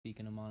speak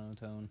in a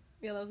monotone.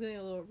 Yeah, that was getting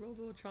a little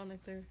robotronic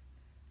there.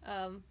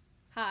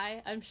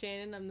 Hi, I'm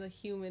Shannon. I'm the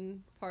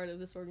human part of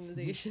this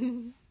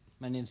organization.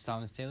 My name's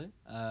Thomas Taylor.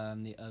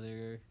 I'm the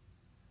other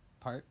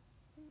part,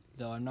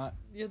 though I'm not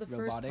You're the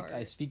robotic. first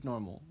part. I speak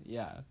normal.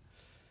 Yeah.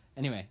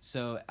 Anyway,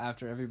 so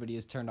after everybody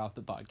has turned off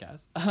the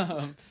podcast,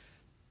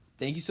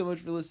 thank you so much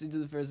for listening to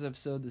the first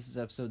episode. This is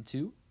episode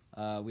 2.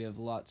 We have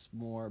lots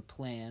more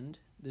planned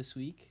this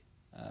week.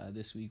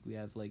 This week we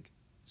have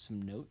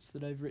some notes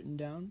that I've written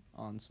down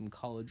on some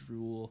college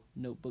rule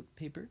notebook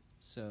paper.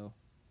 So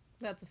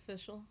That's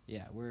official.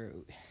 yeah,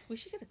 We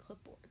should get a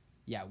clipboard.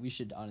 yeah, we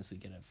should honestly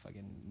get a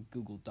fucking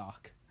Google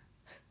Doc.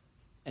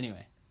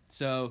 Anyway,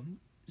 so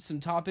some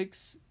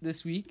topics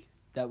this week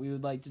that we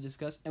would like to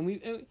discuss,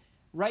 and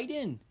write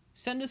in,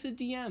 send us a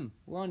DM.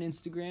 We're on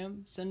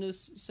Instagram. Send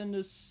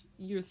us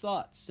your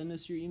thoughts. Send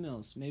us your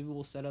emails. Maybe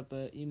we'll set up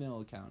an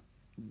email account.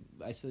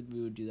 I said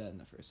we would do that in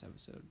the first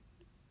episode.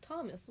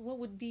 Thomas, what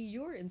would be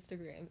your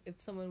Instagram if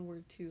someone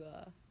were to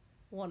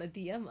want to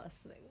DM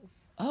us things?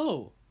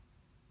 Oh,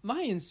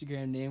 my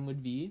Instagram name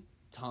would be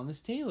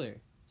Thomas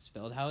Taylor,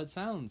 spelled how it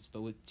sounds,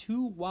 but with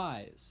 2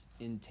 Y's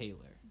in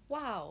Taylor.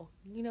 Wow,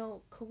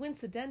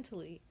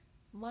 coincidentally,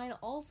 mine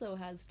also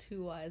has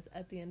 2 Y's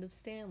at the end of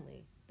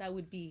Stanley. That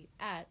would be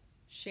at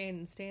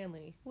Shannon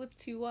Stanley with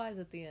 2 Y's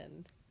at the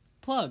end.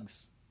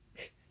 Plugs.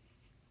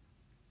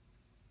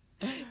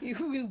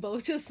 We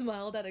both just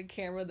smiled at a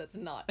camera that's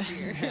not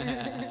here.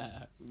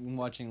 I'm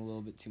watching a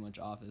little bit too much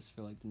Office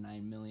for the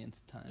 9 millionth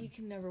time. You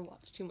can never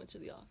watch too much of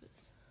The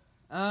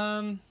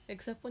Office.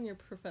 Except when your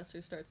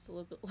professor starts to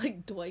look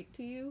like Dwight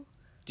to you.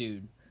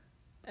 Dude.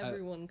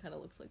 Everyone kind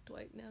of looks like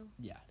Dwight now.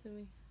 Yeah. To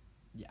me.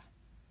 Yeah.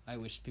 I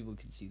wish people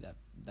could see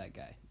that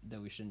guy, though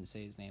we shouldn't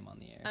say his name on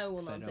the air. I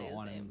will not say his name. I don't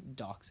want him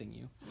doxing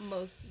you.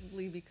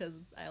 Mostly because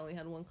I only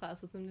had one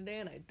class with him today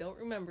and I don't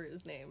remember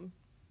his name.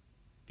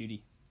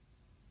 Beauty.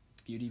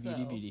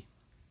 Beauty.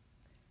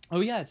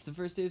 Oh yeah, it's the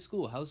first day of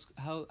school. How's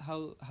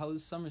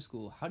summer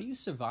school? How do you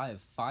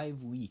survive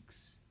 5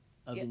 weeks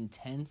of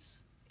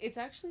intense? It's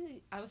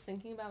actually, I was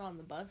thinking about it on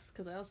the bus,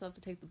 because I also have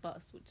to take the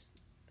bus, which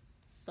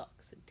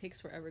sucks. It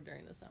takes forever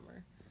during the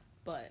summer.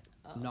 But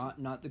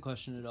not the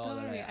question at all.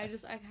 Sorry,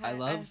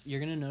 that you're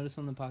gonna notice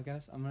on the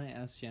podcast, I'm gonna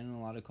ask Shannon a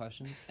lot of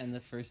questions, and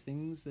the first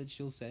things that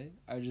she'll say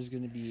are just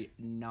gonna be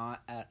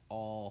not at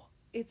all.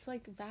 It's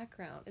like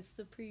background. It's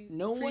the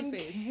No one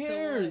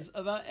cares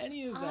about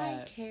any of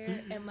that. I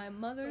care, and my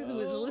mother,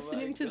 who is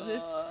listening to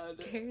this,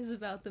 cares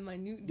about the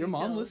minute details. Your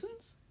mom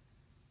listens?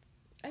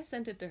 I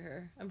sent it to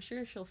her. I'm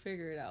sure she'll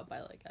figure it out by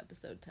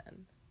episode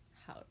 10.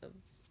 How to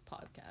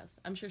podcast.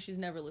 I'm sure she's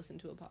never listened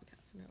to a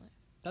podcast in her life.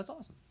 That's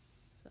awesome.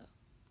 So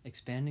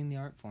expanding the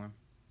art form.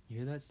 You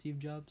hear that, Steve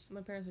Jobs?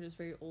 My parents are just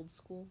very old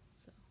school.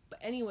 But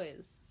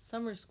anyways,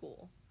 summer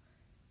school.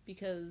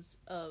 Because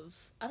of,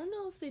 I don't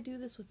know if they do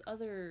this with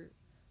other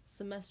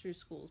semester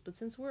schools, but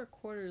since we're a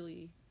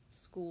quarterly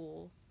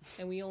school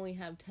and we only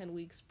have 10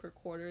 weeks per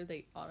quarter,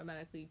 they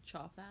automatically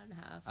chop that in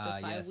half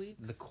to 5 weeks.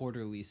 The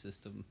quarterly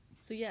system.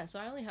 So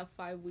I only have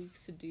 5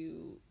 weeks to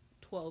do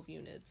 12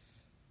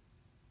 units,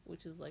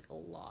 which is a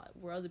lot,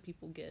 where other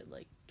people get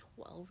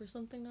 12 or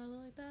something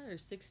like that, or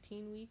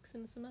 16 weeks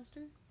in a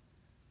semester.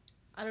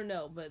 I don't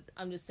know, but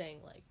I'm just saying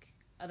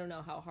I don't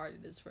know how hard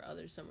it is for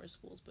other summer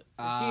schools, but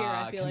for here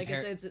I feel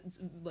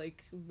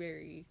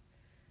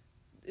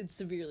it's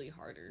severely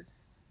harder.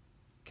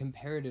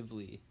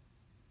 Comparatively,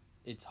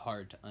 it's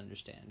hard to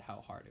understand how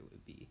hard it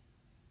would be.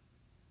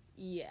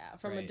 Yeah,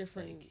 from a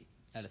different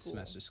at a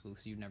semester school,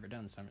 because you've never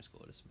done summer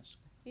school at a semester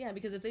school. Yeah,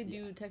 because if they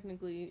do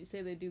technically,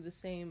 say they do the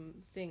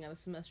same thing at a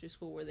semester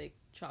school where they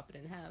chop it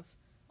in half,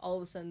 all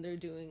of a sudden they're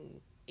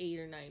doing 8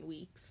 or 9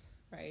 weeks,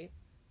 right?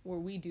 Where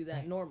we do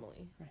that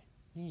normally. Right.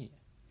 Yeah.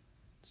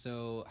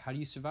 So, how do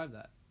you survive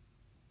that?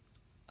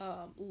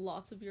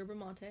 Lots of yerba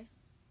mate.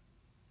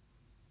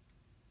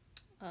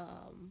 I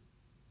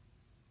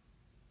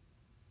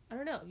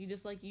don't know. You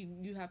just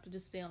you have to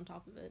just stay on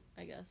top of it,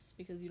 I guess,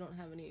 because you don't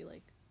have any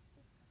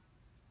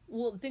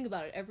Well, think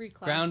about it. Every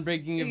class.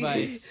 Groundbreaking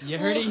advice. You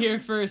heard it here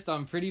first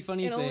on Pretty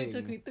Funny Thing. It only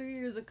took me 3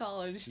 years of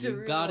college to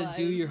realize. You gotta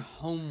do your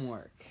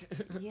homework.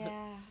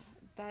 Yeah,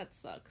 that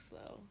sucks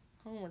though.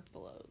 Homework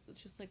blows.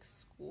 It's just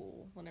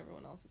school when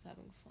everyone else is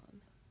having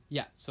fun.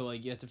 Yeah, so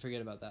you have to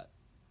forget about that.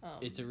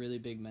 It's a really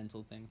big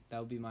mental thing. That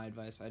would be my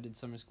advice. I did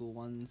summer school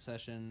 1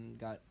 session,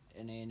 got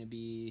an A and a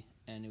B,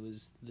 and it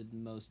was the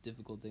most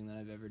difficult thing that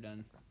I've ever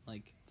done.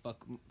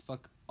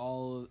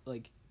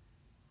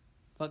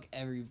 Fuck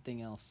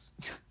everything else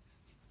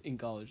in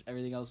college.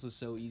 Everything else was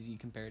so easy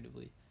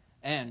comparatively.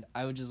 And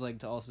I would just like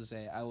to also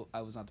say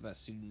I was not the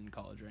best student in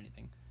college or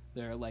anything.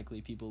 There are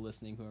likely people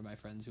listening who are my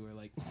friends who are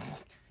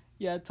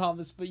yeah,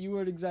 Thomas, but you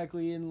weren't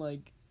exactly in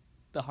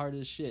the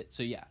hardest shit.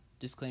 So yeah,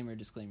 disclaimer.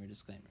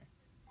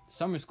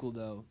 Summer school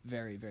though,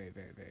 very, very,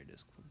 very, very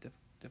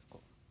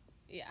difficult.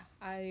 Yeah,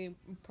 I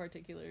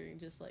particularly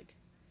just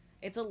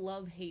it's a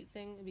love-hate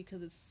thing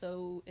because it's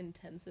so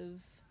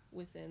intensive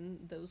within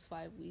those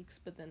 5 weeks,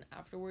 but then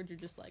afterward you're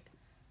just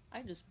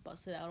I just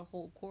busted out a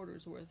whole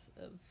quarter's worth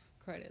of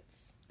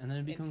credits And then it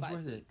in becomes 5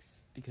 worth it weeks.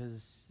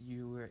 because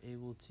you were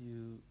able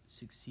to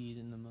succeed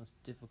in the most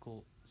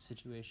difficult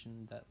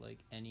situation that like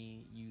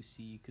any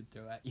UC could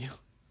throw at you.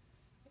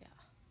 Yeah.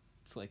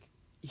 It's like,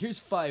 here's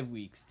 5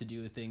 weeks to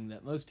do a thing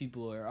that most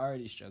people are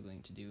already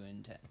struggling to do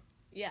in 10.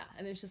 Yeah,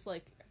 and it's just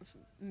like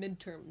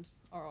midterms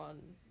are on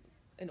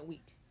in a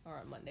week or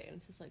on Monday, and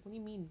it's just like, what do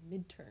you mean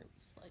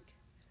midterms? Like,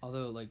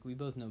 Although, like, we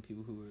both know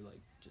people who were like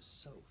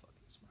just so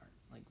fucking smart,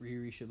 like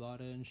Riri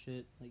Shibata and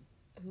shit. Like,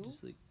 who?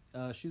 just like,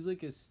 she was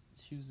like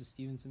she was a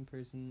Stevenson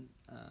person.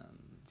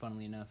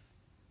 Funnily enough,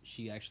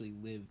 she actually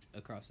lived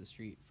across the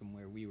street from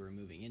where we were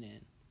moving in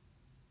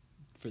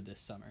for this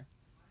summer,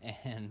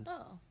 and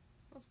Oh,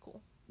 that's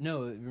cool.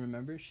 no,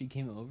 remember she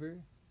came over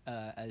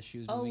as she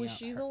was. Oh, moving was out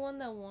she her- the one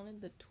that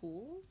wanted the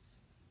tools?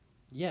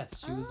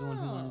 Yes, she was the one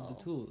who wanted Oh.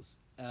 the tools.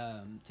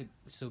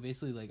 So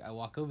basically, like, I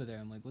walk over there.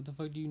 I'm like, "What the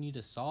fuck do you need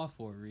a saw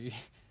for, Riri?"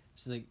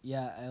 She's like,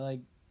 "Yeah, I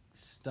like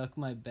stuck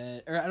my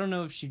bed, or I don't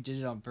know if she did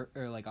it on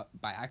or like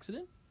by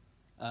accident.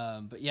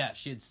 But yeah,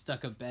 she had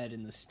stuck a bed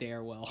in the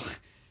stairwell,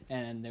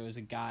 and there was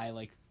a guy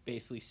like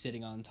basically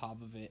sitting on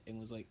top of it and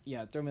was like,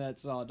 "Yeah, throw me that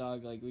saw,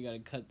 dog. Like, we gotta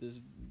cut this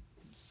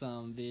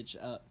some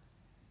bitch up."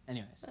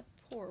 Anyways, That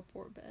poor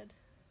bed.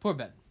 poor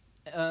Ben.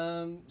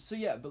 So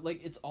yeah, but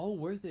like it's all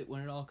worth it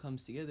when it all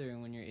comes together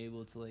and when you're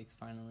able to like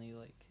finally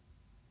like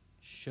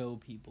show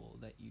people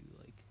that you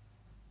like.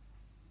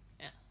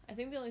 Yeah, I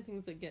think the only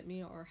things that get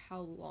me are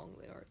how long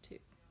they are too.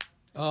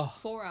 Oh,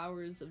 4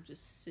 hours of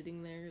just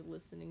sitting there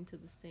listening to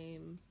the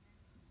same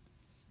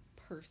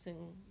person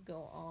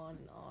go on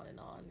and on and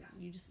on.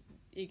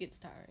 It gets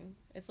tiring.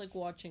 It's like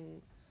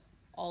watching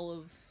all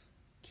of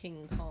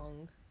King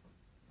Kong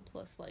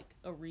plus like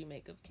a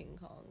remake of King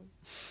Kong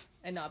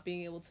and not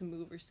being able to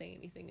move or say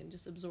anything and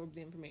just absorb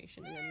the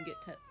information and then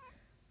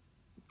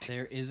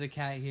there is a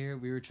cat here.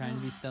 We were trying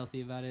to be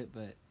stealthy about it,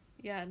 but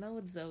yeah, no,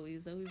 it's Zoe.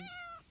 Zoe's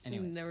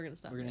anyways, never gonna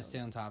stop. we're gonna yelling. stay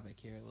on topic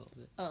here a little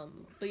bit.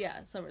 But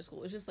yeah, summer school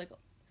was just like,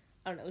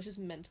 I don't know, it was just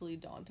mentally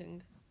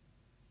daunting.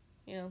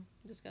 You know,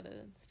 just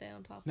gotta stay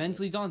on top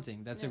Mentally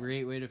daunting. That's a Yeah.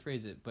 great way to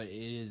phrase it, but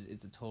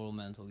it's a total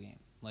mental game.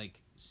 Like,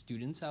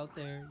 students out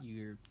there,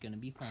 you're gonna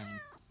be fine.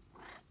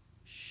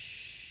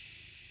 Shh.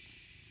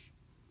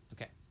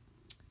 Okay.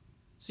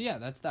 So yeah,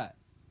 that's that.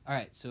 All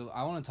right, so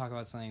I want to talk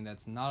about something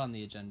that's not on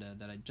the agenda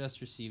that I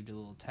just received a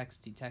little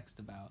text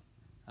about.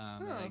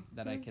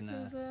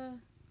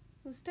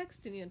 Who's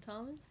texting you,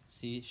 Thomas?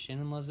 See,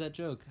 Shannon loves that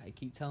joke. I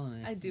keep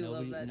telling her. I do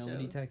love that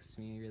Nobody joke. texts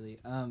me, really.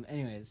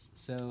 Anyways,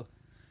 so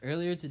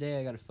earlier today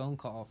I got a phone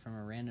call from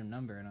a random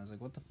number, and I was like,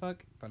 what the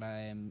fuck? But I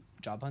am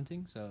job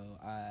hunting, so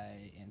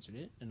I answered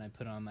it, and I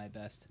put on my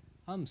best,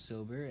 I'm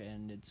sober,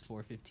 and it's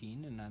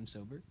 4:15, and I'm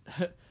sober.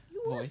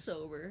 You were Voice.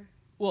 sober,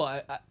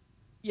 Well,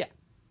 yeah.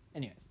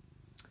 Anyways.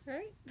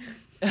 right?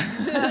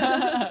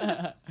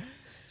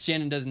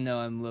 Shannon doesn't know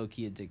I'm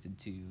low-key addicted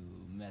to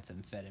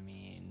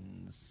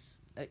methamphetamines.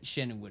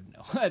 Shannon wouldn't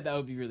know. That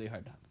would be really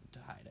hard to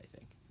hide, I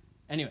think.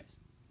 Anyways.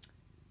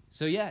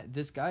 So yeah,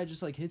 this guy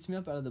just like hits me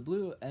up out of the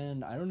blue,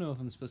 and I don't know if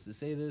I'm supposed to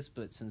say this,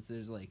 but since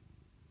there's like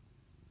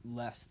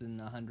less than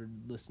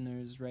 100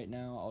 listeners right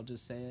now, I'll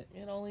just say it.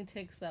 It only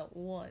takes that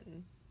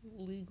one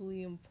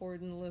legally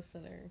important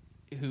listener.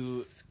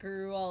 Who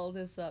Screw all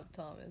this up,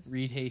 Thomas.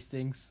 Reed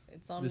Hastings,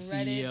 It's on the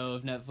Reddit. CEO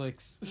of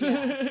Netflix.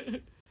 Yeah.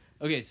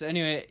 Okay, so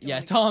anyway, You yeah,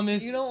 wanna-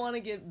 Thomas. You don't want to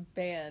get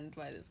banned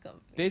by this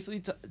company. Basically,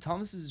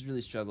 Thomas has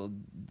really struggled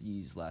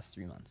these last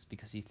 3 months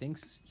because he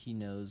thinks he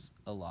knows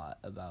a lot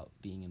about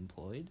being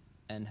employed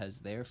and has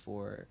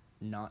therefore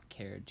not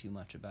cared too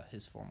much about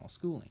his formal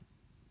schooling,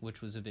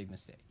 which was a big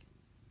mistake,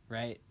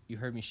 right? You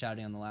heard me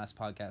shouting on the last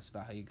podcast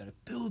about how you got to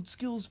build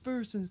skills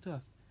first and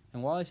stuff.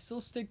 And while I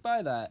still stick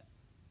by that,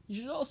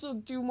 you should also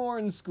do more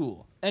in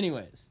school.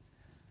 Anyways,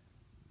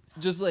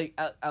 just like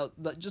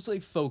just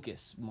like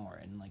focus more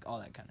and like all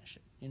that kind of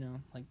shit, you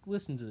know? Like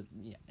listen to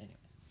anyways.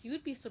 You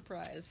would be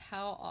surprised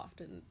how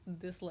often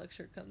this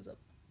lecture comes up,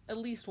 at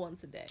least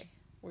once a day,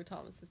 where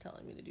Thomas is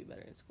telling me to do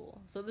better in school.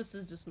 So this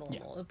is just normal.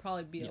 Yeah. It'll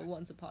probably be Yeah. a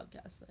once a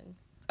podcast thing.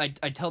 I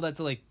tell that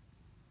to like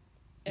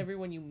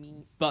Everyone you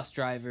meet. bus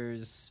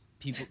drivers,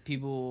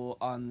 people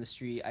on the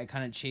street. I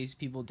kind of chase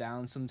people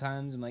down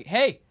sometimes. I'm like,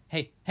 hey,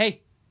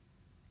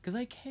 because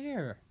I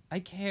care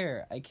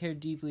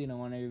deeply, and I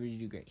want everybody to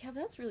do great. Yeah, but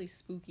that's really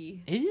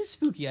spooky. It is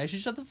spooky. I should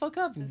shut the fuck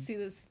up To and see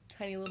this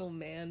tiny little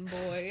man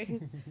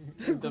boy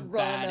the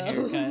bad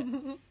run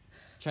haircut,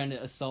 trying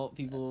to assault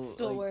people.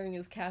 Still like, wearing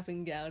his cap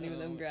and gown, even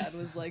though Oh. grad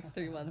was like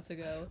 3 months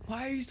ago.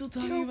 why are you still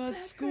talking Do about better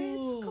at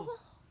school?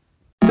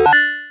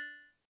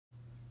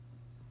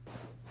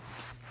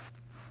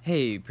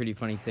 Hey, Pretty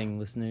Funny Thing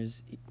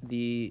listeners.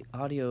 The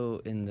audio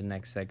in the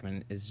next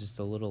segment is just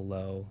a little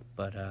low,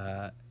 but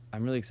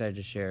I'm really excited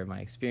to share my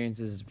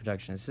experiences as a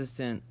production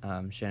assistant.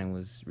 Shannon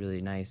was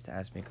really nice to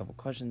ask me a couple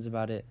questions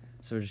about it,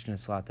 so we're just going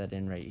to slot that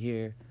in right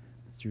here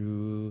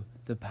through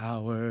the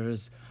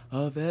powers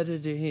of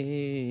editing.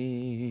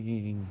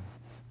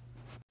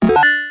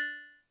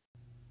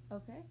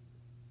 Okay.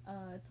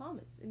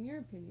 Thomas, in your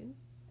opinion,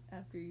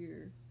 after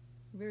your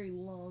very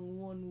long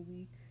 1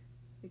 week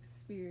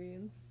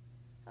experience.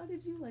 How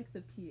did you like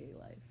the PA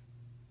life?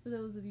 For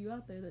those of you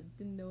out there that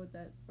didn't know what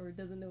that, or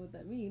doesn't know what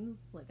that means,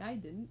 like I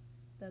didn't,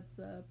 that's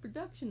a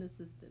production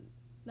assistant,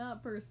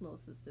 not personal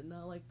assistant,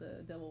 not like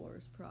the Devil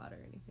Wears Prada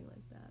or anything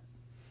like that.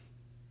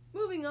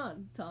 Moving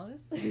on,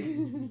 Thomas.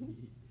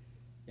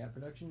 Yeah,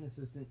 production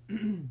assistant.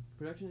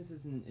 Production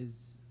assistant is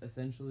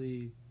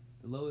essentially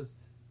the lowest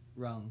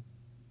rung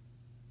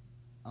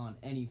on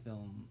any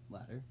film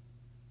ladder.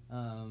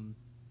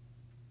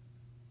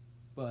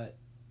 But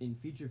in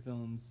feature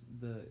films,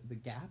 the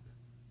gap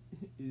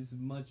is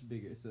much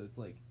bigger. So it's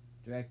like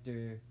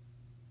director,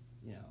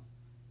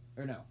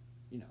 like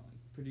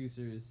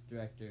producers,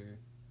 director,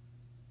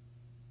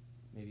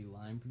 maybe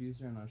line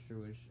producer. I'm not sure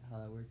how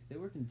that works. They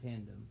work in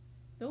tandem.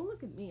 Don't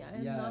look at me. I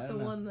am Yeah, not I the don't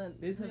know. one that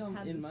Basically, has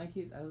had in this. my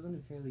case, I was in a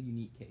fairly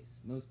unique case.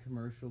 Most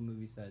commercial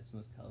movie sets,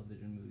 most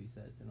television movie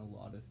sets, and a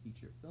lot of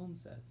feature film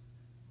sets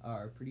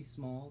are pretty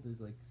small.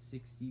 There's like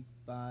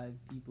 65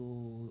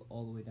 people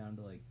all the way down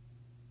to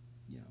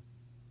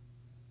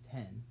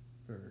 10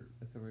 for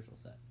a commercial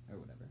set or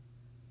whatever.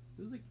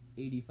 There was like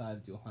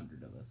 85 to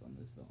 100 of us on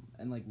this film.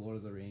 And like Lord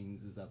of the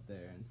Rings is up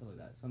there and stuff like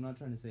that. So I'm not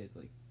trying to say it's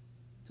like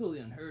totally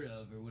unheard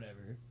of or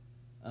whatever.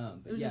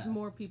 But It was yeah, just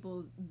more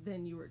people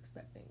than you were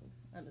expecting,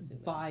 I'm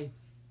assuming. by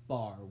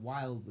far,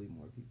 wildly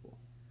more people.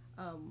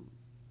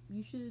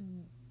 You should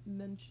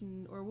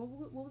mention, or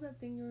what was that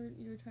thing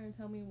you were trying to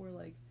tell me, where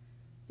like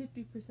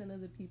 50%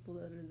 of the people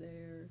that are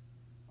there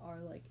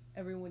are like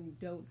everyone you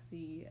don't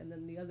see, and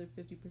then the other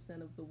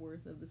 50% of the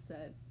worth of the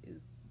set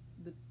is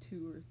the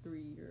 2 or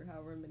 3 or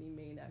however many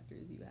main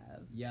actors you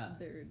have. Yeah.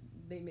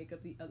 They make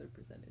up the other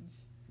percentage.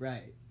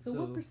 Right. So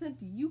what percent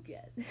do you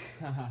get?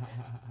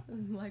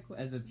 That's my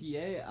question. As a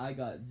PA, I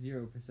got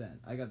 0%.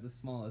 I got the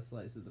smallest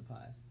slice of the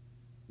pie.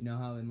 You know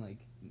how in like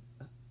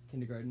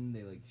kindergarten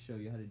they like show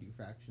you how to do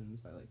fractions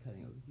by like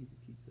cutting up a piece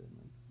of pizza and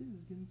like this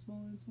is getting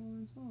smaller and smaller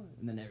and smaller,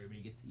 and then everybody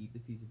gets to eat the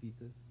piece of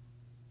pizza.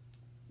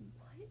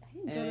 What? I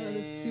didn't go to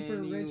this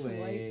super rich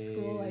white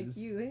school like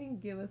you. They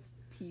didn't give us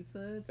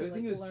pizza to I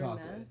think it was learn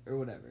chocolate that. or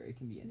whatever. It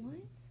can be anything.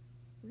 What?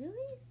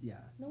 Really?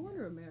 Yeah. No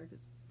wonder America's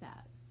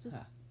fat. Just,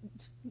 Huh.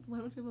 just why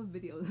don't you have a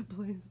video that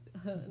plays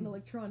an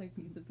electronic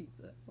piece of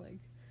pizza? Like,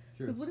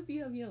 True. because what if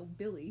you have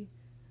Billy,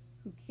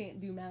 who can't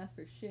do math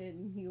for shit,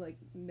 and he like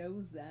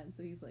knows that, and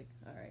so he's like,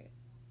 all right,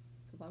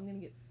 so if I'm gonna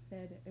get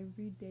fed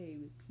every day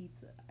with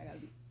pizza, I gotta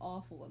be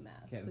awful at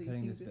math. Okay, so I'm you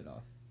cutting keep this bit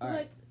off. What? All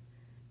right.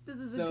 This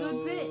is a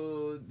good bit.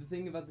 So the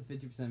thing about the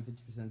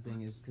 50%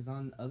 thing is because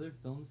on other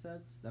film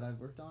sets that I've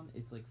worked on,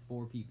 it's like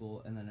 4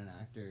 people and then an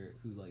actor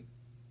who like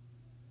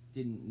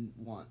didn't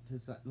want to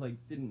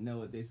didn't know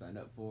what they signed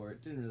up for.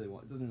 Doesn't really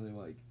want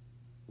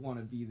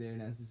to be there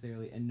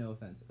necessarily. And no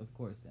offense, of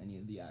course, to any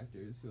of the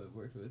actors who I've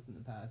worked with in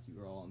the past, you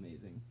were all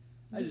amazing.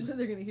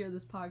 They're gonna hear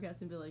this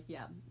podcast and be like,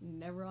 "Yeah,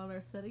 never on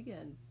our set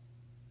again."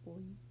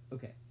 Boy.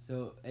 Okay,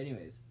 so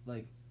anyways,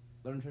 like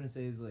what I'm trying to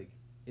say is like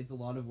it's a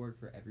lot of work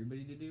for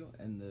everybody to do,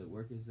 and the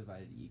work is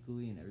divided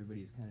equally, and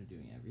everybody's kind of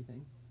doing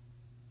everything.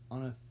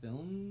 On a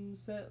film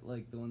set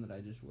like the one that I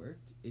just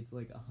worked, it's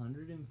like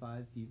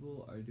 105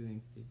 people are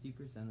doing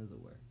 50% of the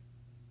work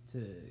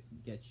to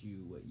get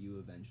you what you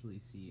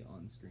eventually see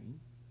on screen.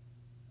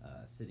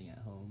 Sitting at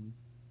home,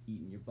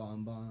 eating your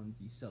bonbons,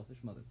 you selfish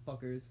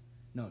motherfuckers.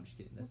 No, I'm just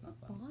kidding. That's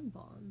What's not a funny.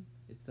 bonbon?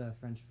 It's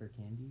French for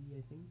candy,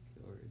 I think,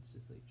 or it's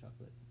just like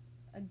chocolate.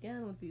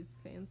 Again with these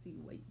fancy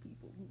white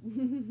people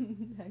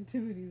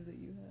activities that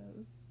you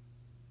have.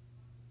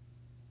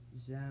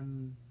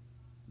 J'aime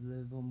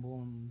les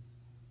bonbons.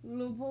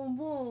 Le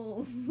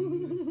bonbon.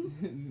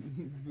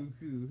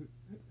 Beaucoup.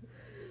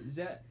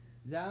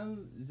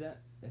 J'aime,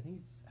 I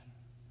think it's.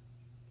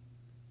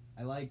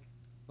 I like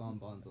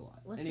bonbons a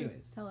lot. Let's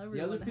Anyways, just tell the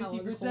everyone other how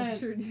 50%,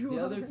 uncultured you the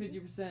are. other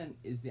 50%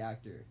 is the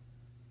actor.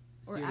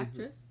 Or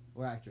Seriously. actress.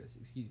 Or actress,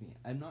 excuse me.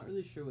 I'm not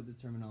really sure what the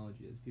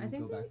terminology is.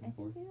 People go back and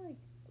forth. I think they like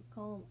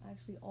call them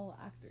actually all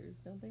actors,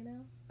 don't they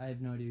now? I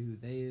have no idea who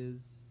they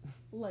is.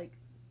 Like,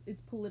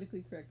 it's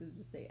politically correct to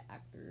just say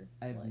actor.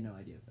 I have like, no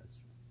idea if that's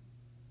true.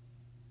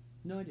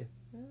 No idea.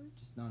 Really?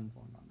 Just not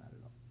informed on that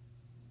at all.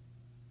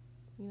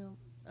 You know,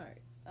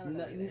 alright. I don't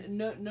know either.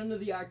 None of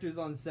the actors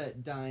on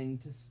set dying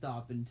to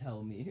stop and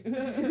tell me.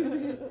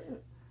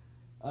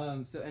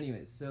 So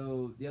anyways,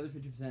 so the other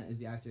 50% is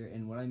the actor,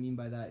 and what I mean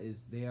by that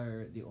is they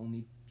are the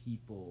only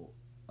people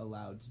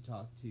allowed to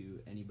talk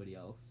to anybody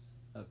else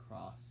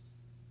across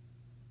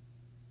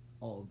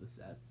all of the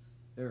sets,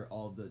 or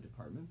all of the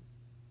departments.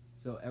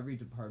 So every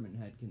department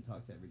head can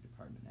talk to every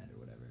department head or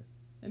whatever.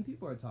 And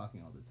people are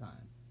talking all the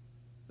time.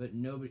 But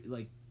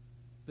nobody,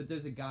 but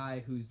there's a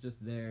guy who's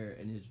just there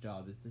and his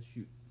job is to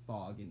shoot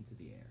fog into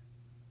the air.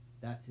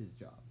 That's his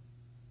job.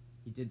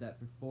 He did that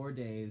for 4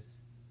 days,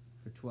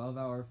 for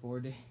 12-hour 4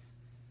 days.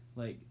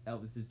 That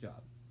was his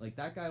job.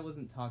 That guy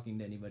wasn't talking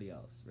to anybody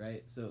else,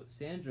 right? So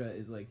Sandra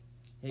is like,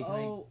 hey,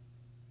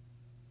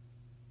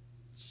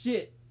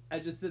 shit! I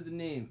just said the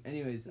name.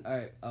 Anyways,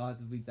 alright, I'll have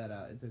to bleep that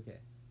out. It's okay.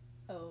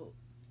 Oh.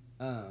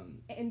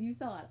 And you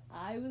thought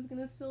I was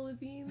gonna spill the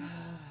beans?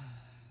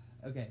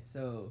 Okay,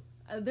 so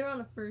They're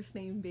on a first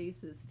name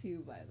basis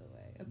too, by the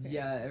way. Okay.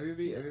 Yeah,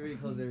 everybody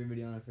calls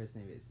everybody on a first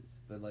name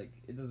basis, but like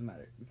it doesn't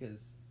matter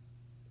because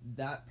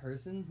that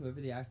person, whoever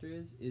the actor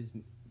is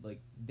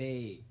like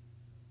they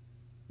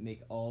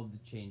make all of the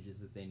changes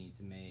that they need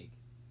to make.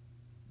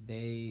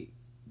 They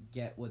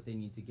get what they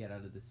need to get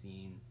out of the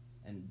scene,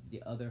 and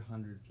the other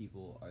 100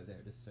 people are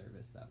there to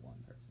service that one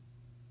person.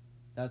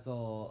 That's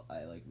all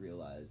I like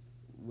realized.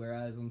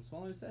 Whereas on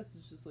smaller sets,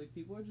 it's just like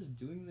people are just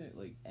doing their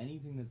like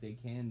anything that they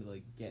can to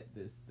like get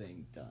this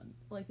thing done.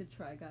 Like the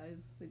Try Guys,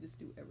 they just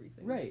do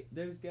everything. Right.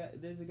 There's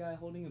a guy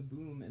holding a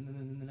boom, and then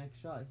in the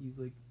next shot he's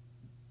like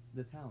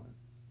the talent.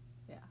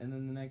 Yeah. And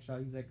then the next shot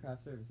he's at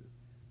craft services.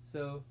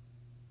 So,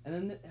 and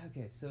then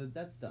okay, so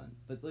that's done.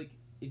 But like,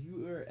 if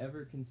you are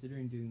ever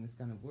considering doing this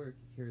kind of work,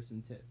 here are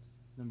some tips.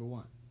 Number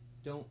 1,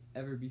 don't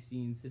ever be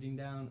seen sitting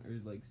down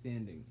or like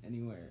standing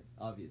anywhere.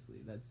 Obviously,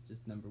 that's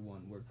just number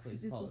 1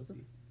 workplace You're supposed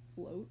policy. to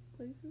float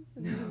places.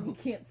 No. You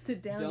can't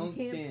sit down. Don't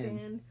you can't stand.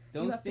 stand.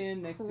 Don't You have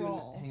stand to next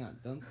crawl. to hang on.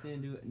 Don't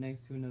stand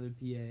next to another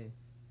PA.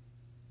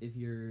 If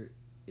you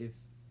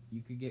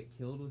could get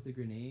killed with a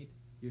grenade,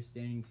 you're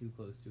standing too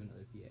close to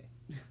another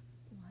PA.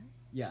 What?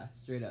 Yeah,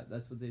 straight up.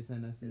 That's what they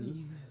sent us in the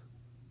email.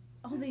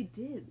 Oh, they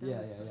did. That Yeah.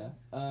 was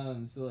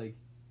fun. So like,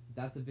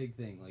 that's a big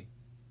thing. Like,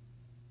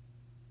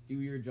 do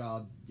your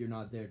job. You're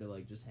not there to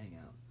like just hang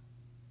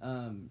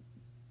out.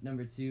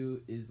 Number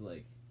 2 is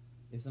like,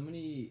 if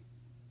somebody.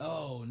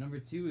 Oh, number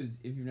 2 is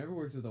if you've never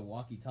worked with a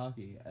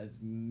walkie-talkie, as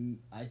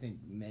I think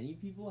many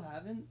people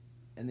haven't,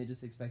 and they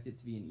just expect it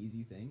to be an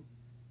easy thing.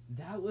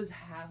 That was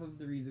half of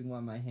the reason why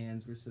my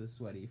hands were so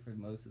sweaty for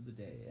most of the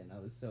day, and I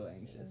was so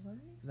anxious What?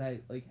 because I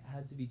like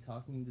had to be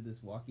talking into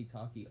this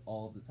walkie-talkie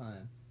all the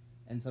time,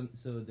 and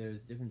so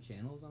there's different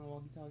channels on a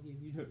walkie-talkie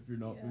if you're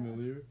not Yeah.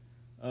 familiar,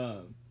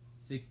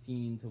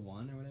 16 to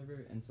 1 or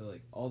whatever, and so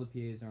like all the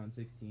PAs are on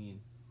 16.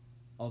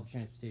 All the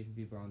transportation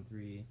people are on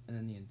 3, and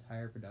then the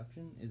entire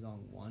production is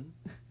on 1,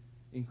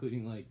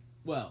 including like,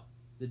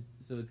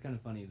 so it's kind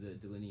of funny the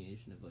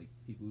delineation of like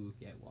people who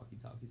get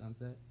walkie-talkies on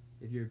set.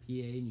 If you're a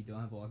PA and you don't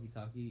have a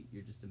walkie-talkie,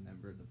 you're just a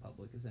member of the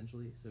public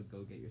essentially. So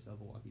go get yourself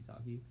a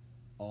walkie-talkie,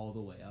 all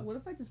the way up. What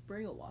if I just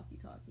bring a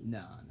walkie-talkie?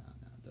 No,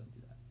 don't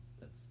do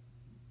that.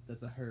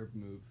 That's a herb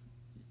move.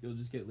 You'll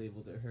just get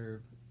labeled a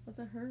herb. What's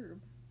a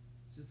herb?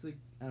 It's just like,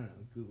 I don't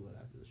know. Google it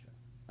after the show.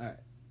 All right.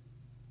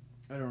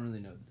 I don't really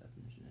know the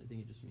definition. I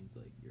think it just means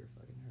like you're a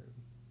fucking herb.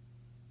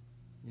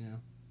 You know?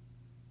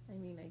 I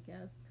mean, I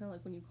guess it's kind of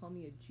like when you call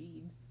me a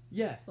G'd.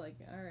 Yeah. It's like,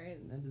 all right,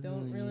 That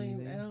doesn't really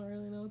mean anything. I don't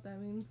really know what that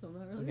means, so I'm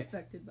not really Okay.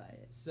 affected by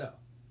it. So,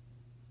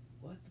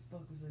 what the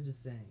fuck was I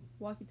just saying?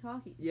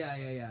 Walkie-talkie.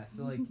 Yeah.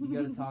 So like you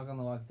gotta talk on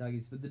the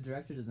walkie-talkies, but the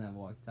director doesn't have a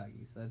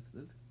walkie-talkie, so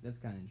that's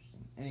kind of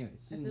interesting.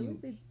 Anyways, I Susan, feel you.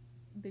 like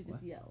they just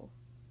What? yell.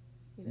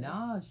 You know?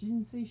 Nah, she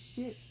didn't say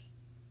shit.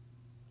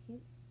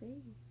 Can't say.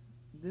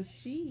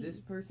 This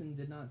person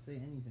did not say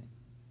anything.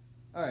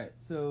 All right,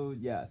 so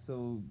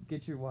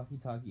get your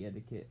walkie-talkie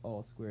etiquette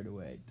all squared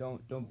away.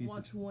 Don't be.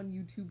 Watch one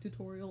YouTube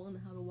tutorial on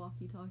how to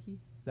walkie-talkie.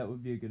 That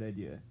would be a good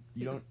idea.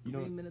 Take You 3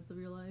 don't. minutes of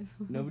your life.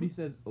 Nobody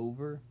says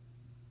over,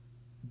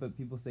 but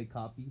people say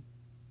copy.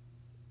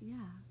 Yeah.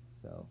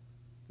 So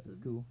that's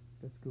So- cool.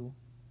 That's cool.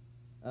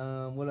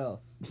 What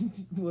else?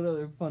 What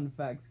other fun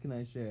facts can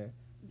I share?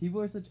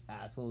 People are such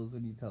assholes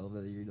when you tell them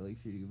that you're like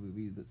shooting a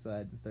movie, so I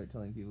had to start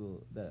telling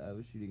people that I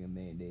was shooting a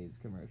mayonnaise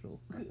commercial.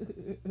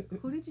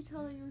 Who did you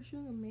tell that you were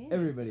shooting a mayonnaise?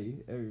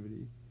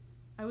 Everybody.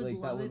 I would like,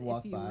 that love would it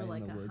walk if you by were in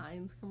like the a woods.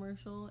 Heinz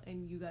commercial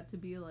and you got to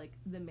be like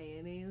the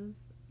mayonnaise.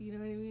 You know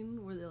what I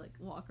mean? Where they like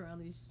walk around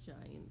these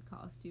giant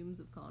costumes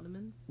of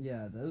condiments.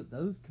 Yeah,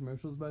 those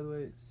commercials, by the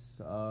way,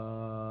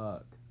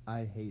 suck.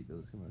 I hate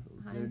those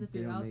commercials. Heinz, if They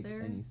you're don't out make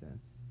there, any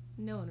sense.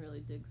 No one really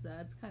digs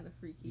that. It's kind of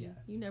freaky. Yeah.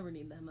 You never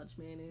need that much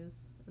mayonnaise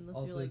unless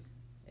Also, you're like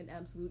an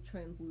absolute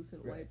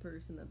translucent Right. white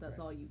person that's Right.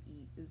 all you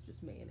eat is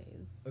just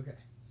mayonnaise. Okay,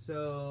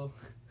 so,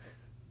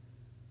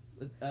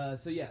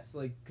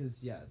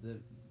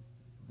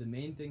 the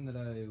main thing that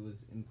I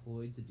was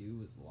employed to do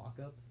was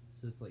lockup.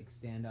 So it's like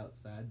stand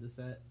outside the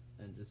set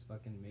and just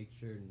fucking make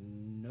sure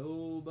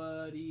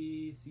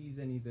nobody sees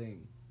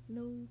anything.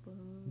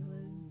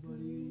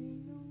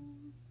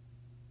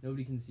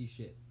 Nobody can see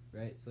shit,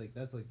 right? So like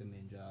that's like the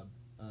main job.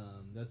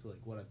 That's like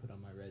what I put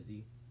on my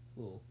resi.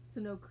 Little.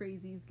 So no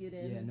crazies get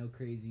in. Yeah, no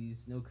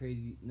crazies, no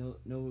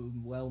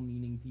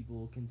well-meaning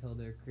people can tell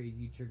their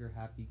crazy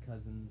trigger-happy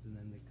cousins, and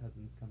then the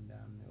cousins come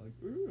down and they're like,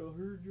 "Oh, I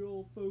heard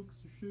y'all folks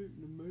are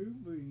shooting a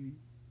movie."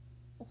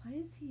 Why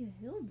is he a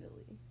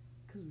hillbilly?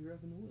 Because we were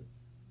up in the woods.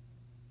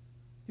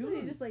 What, People he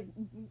don't, just like,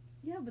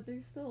 yeah, but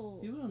they're still.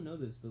 people don't know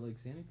this, but like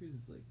Santa Cruz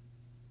is like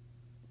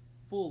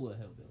full of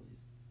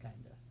hillbillies,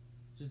 kinda.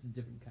 It's just a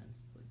different kind of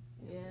like.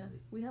 Yeah, hillbilly.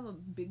 we have a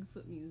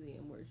Bigfoot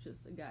museum where it's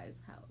just a guy's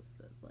house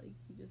that like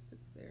he just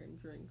sits there and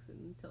drinks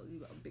and tells you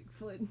about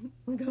Bigfoot.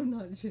 Like I'm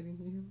not shitting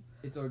you.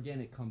 It's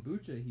organic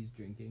kombucha he's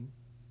drinking,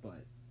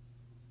 but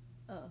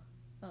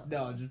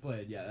No, I'm just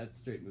playing. Yeah, that's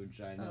straight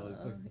moonshine. That'll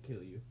fucking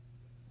kill you.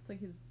 It's like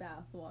his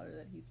bath water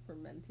that he's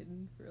fermented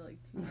for like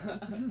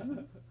 2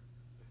 months.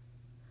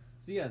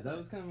 So yeah, that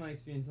was kind of my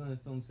experience on the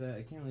film set.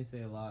 I can't really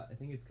say a lot. I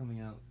think it's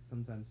coming out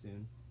sometime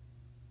soon.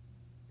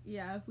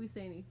 Yeah, if we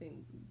say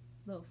anything,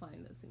 they'll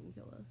find us and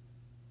kill us.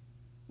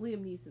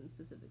 Liam Neeson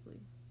specifically.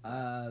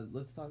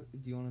 Let's talk.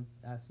 Do you want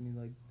to ask me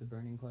like the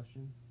burning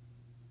question?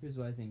 Here's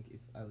what I think.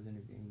 If I was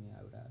interviewing me,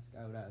 I would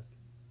ask.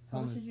 How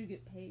Thomas. much should you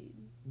get paid?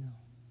 No.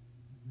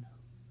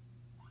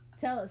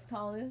 Tell us,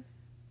 Thomas.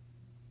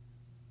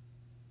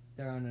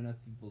 There aren't enough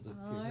people to.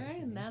 peer Alright, pressure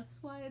and me. that's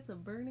why it's a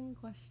burning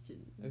question.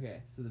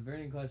 Okay, so the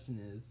burning question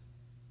is,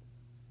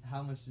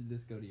 how much did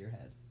this go to your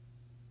head?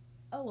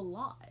 Oh, a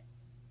lot.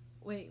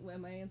 Wait,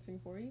 am I answering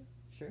for you?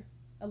 Sure.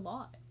 A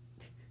lot.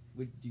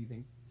 Do you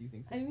think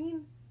so? I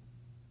mean,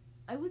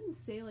 I wouldn't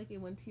say like it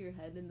went to your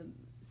head in the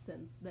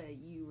sense that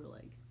you were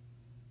like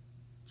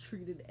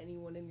treated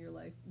anyone in your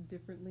life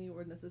differently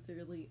or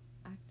necessarily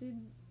acted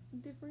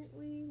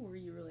differently, where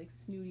you were like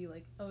snooty,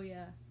 like, oh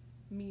yeah,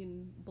 me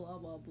and blah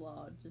blah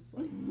blah just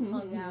like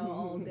hung out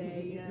all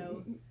day, you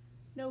know,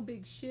 no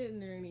big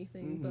shitting or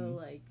anything, but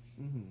like,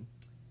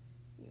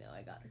 you know,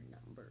 I got her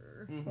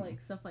number, like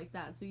stuff like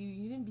that. So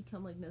you didn't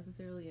become like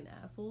necessarily an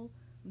asshole,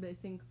 but I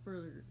think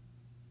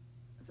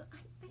so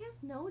I guess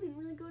no, it didn't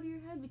really go to your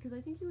head because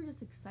I think you were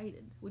just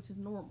excited, which is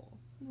normal.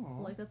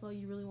 Aww. Like that's all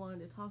you really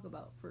wanted to talk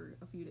about for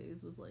a few days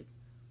was like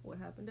what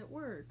happened at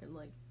work, and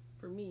like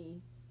for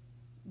me,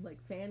 like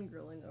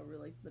fangirling over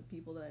like the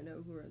people that I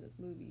know who are in this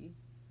movie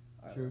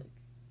are True. like,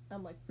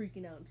 I'm like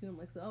freaking out too. I'm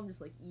like, so I'm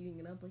just like eating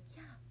it up, like,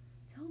 yeah,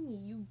 tell me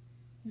you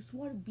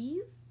swatted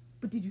bees,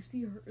 but did you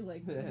see her,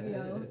 like, you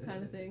know,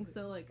 kind of thing.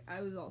 So like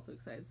I was also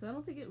excited. So I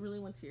don't think it really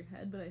went to your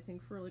head, but I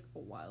think for like a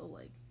while,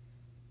 like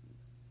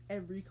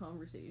every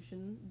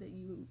conversation that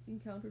you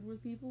encountered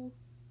with people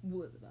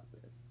was about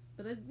this.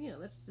 But you know,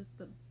 that's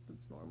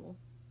normal.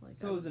 Like,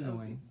 So it was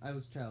annoying. I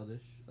was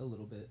childish a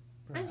little bit,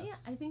 perhaps. And yeah,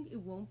 I think it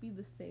won't be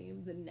the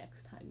same the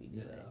next time you do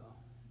No. it.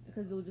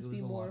 Because you'll just It be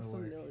was a more lot of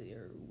work.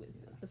 familiar with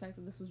the fact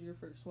that this was your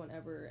first one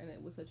ever, and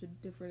it was such a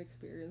different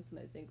experience than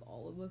I think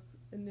all of us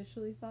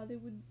initially thought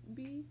it would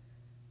be.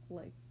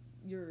 Like,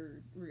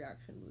 your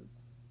reaction was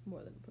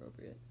more than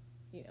appropriate,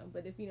 you know.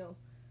 But if, you know,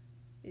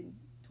 in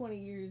 20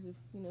 years, if,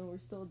 you know, we're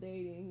still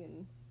dating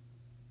and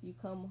you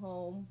come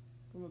home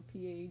from a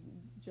PA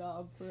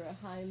job for a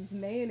Heinz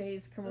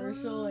mayonnaise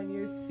commercial and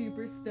you're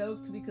super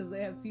stoked because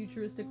they have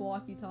futuristic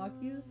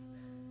walkie-talkies,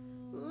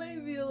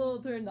 maybe a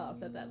little turned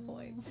off at that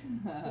point.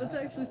 Let's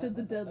actually set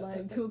the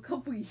deadline to a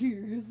couple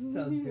years.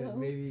 Sounds you good. know?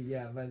 Maybe,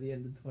 yeah, by the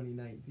end of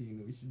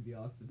 2019, we should be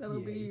off the That'll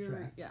PA be your,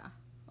 track. yeah.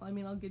 I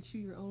mean, I'll get you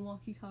your own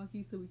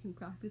walkie-talkie so we can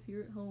practice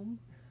here at home.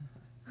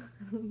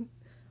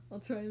 I'll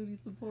try and be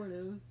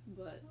supportive,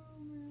 but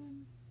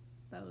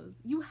that was...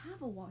 You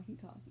have a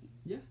walkie-talkie.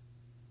 Yeah.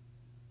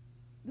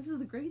 This is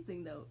the great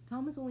thing, though.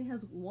 Thomas only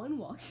has one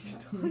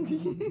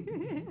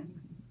walkie-talkie.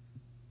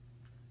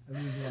 I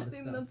lose a lot I of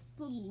think stuff. that's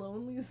the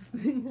loneliest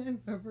thing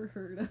I've ever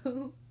heard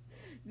of.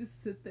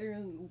 Just sit there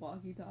and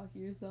walkie-talkie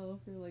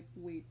yourself or, like,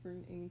 wait for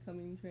an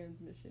incoming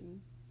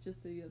transmission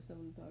just so you have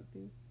someone to talk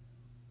to.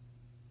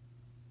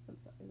 I'm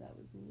sorry, that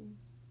was mean.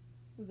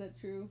 Was that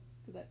true?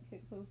 Did that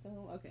hit close to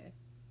home? Okay.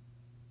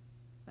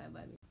 Bye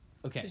me.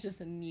 Okay. There's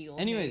just a needle.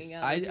 Anyways, hanging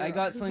out of your I got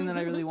arm. something that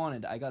I really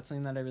wanted. I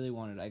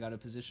got a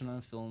position on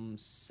a film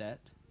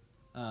set.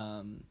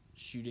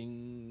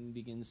 Shooting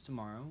begins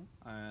tomorrow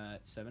at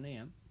 7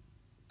 a.m.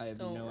 I have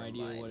Don't no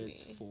idea remind what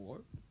it's me.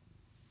 for.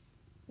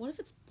 What if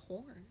it's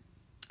porn?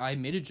 I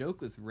made a joke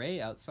with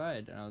Ray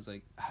outside, and I was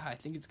like, I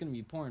think it's going to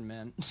be porn,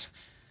 man.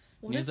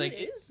 What he if was like,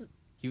 it is?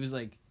 He was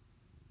like,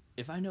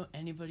 if I know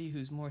anybody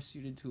who's more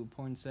suited to a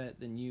porn set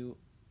than you,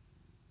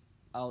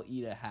 I'll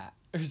eat a hat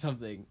or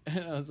something.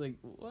 And I was like,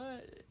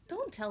 what?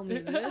 Don't tell me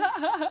this.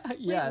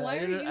 Yeah, Wait, why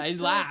are you I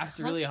so laughed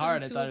really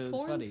hard. I accustomed thought to it a was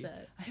porn funny.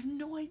 set? I have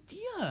no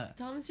idea.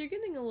 Thomas, you're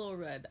getting a little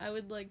red. I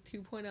would like to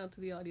point out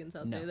to the audience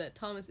out No. there that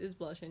Thomas is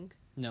blushing.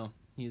 No,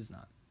 he is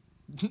not.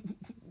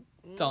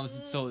 Thomas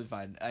is totally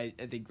fine. I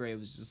think Ray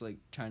was just like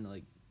trying to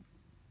like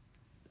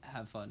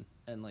have fun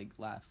and like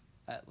laugh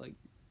at like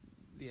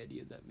the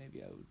idea that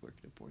maybe I would work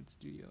at a porn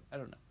studio. I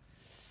don't know.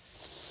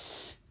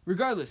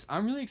 Regardless,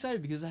 I'm really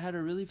excited because I had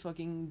a really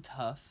fucking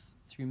tough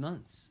 3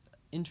 months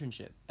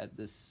internship at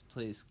this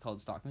place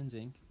called Stockman's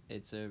Inc.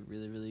 It's a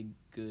really, really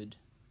good,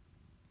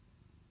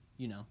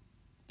 you know,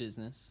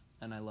 business,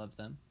 and I love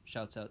them.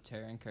 Shouts out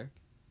Tara and Kirk.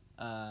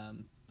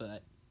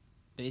 But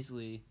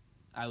basically,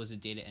 I was a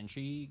data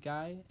entry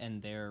guy,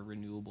 and they're a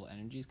renewable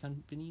energies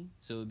company,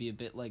 so it would be a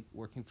bit like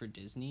working for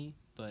Disney,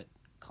 but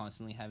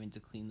constantly having to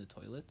clean the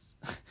toilets.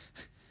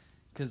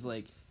 Because,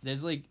 like,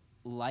 there's, like,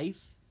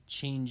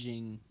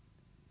 life-changing,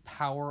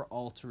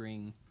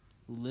 power-altering,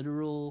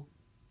 literal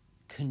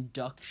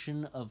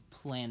conduction of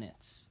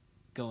planets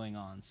going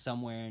on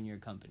somewhere in your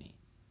company.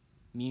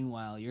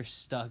 Meanwhile, you're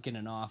stuck in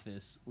an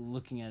office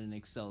looking at an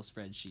Excel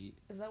spreadsheet.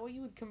 Is that what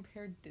you would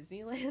compare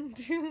Disneyland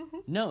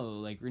to? No,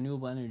 like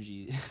renewable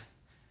energy.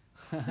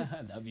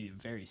 That would be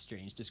a very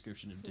strange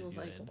description of So Disneyland.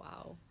 like,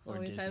 wow. How Or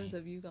many times Disney.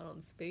 have you gone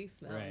on Space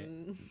Right.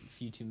 Mountain? A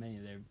few too many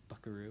there,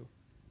 buckaroo.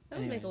 That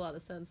would make a Anyways. lot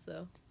of sense,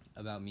 though.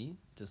 About me?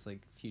 Just like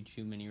a few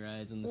too many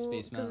rides on the Well,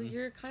 Space because Mountain?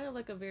 you're kind of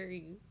like a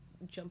very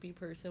jumpy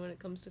person when it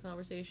comes to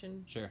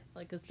conversation. Sure.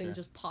 Like, because things Sure.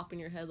 just pop in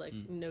your head like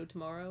Mm. no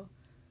tomorrow.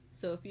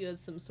 So if you had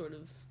some sort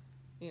of,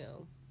 you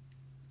know,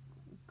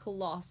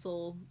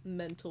 colossal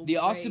mental The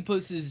break-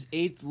 octopus's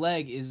 8th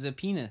leg is a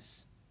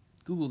penis.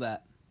 Google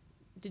that.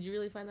 Did you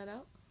really find that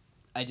out?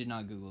 I did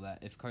not Google that.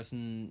 If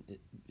Carson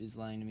is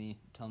lying to me,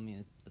 telling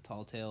me a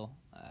tall tale,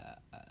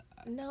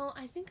 No,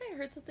 I think I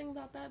heard something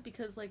about that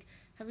because, like,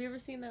 have you ever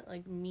seen that,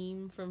 like,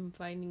 meme from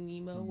Finding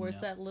Nemo where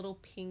it's No. that little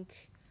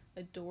pink,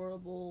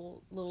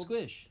 adorable little...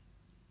 squish.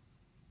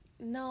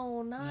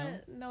 No,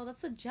 no,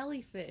 that's a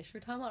jellyfish. We're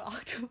talking about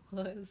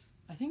octopus.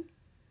 I think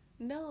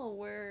No,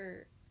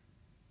 where...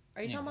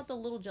 Are you talking Anyways. about the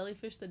little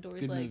jellyfish that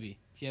Dory's good like... movie.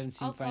 If you haven't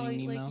seen I'll call Finding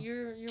you, Nemo, like,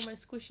 you're my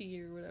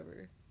squishy or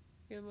whatever.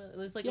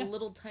 There's, like, Yeah. a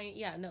little tiny...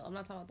 Yeah, no, I'm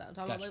not talking about that. I'm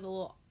talking about, Gotcha. like, the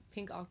little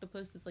pink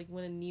octopus that's, like,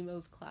 one of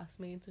Nemo's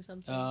classmates or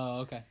something.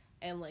 oh, okay.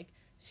 And, like,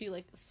 she,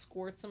 like,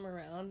 squirts him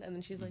around, and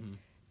then she's like, Mhm.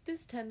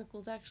 this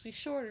tentacle's actually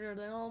shorter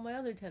than all my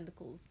other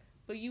tentacles,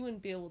 but you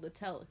wouldn't be able to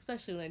tell,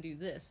 especially when I do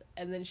this.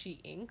 And then she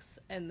inks,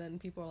 and then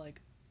people are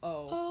like,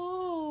 oh.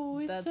 Oh,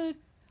 it's That's- a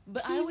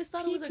But I always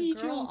thought it was a pee-pee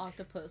girl joke.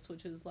 octopus,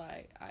 which is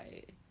like,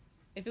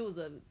 if it was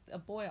a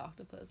boy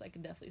octopus, I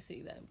could definitely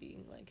see that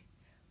being like,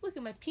 look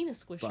at my penis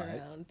squish But-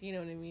 around, you know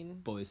what I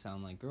mean? boys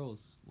sound like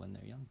girls when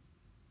they're young.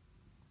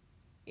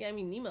 Yeah, I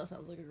mean, Nemo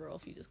sounds like a girl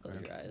if you just close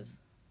your Okay. eyes.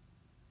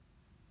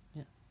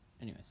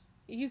 Anyways,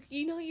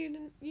 You know,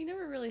 you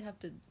never really have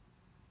to,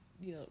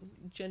 you know,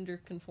 gender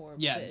conform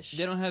yeah, fish.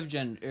 they don't have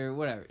gender or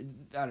whatever.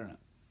 I don't know.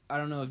 I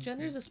don't know if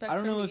Gender's a I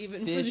spectrum don't know if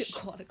even for the fish-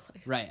 aquatic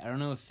life. Right, I don't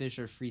know if fish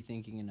are free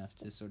thinking enough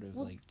to sort of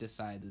Well- like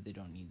decide that they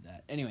don't need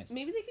that. Anyways,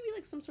 Maybe they could be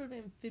like some sort of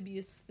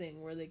amphibious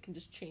thing where they can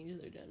just change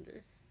their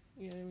gender.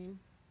 You know what I mean?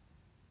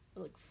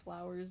 Or like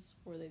flowers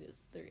where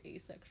they're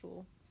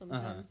asexual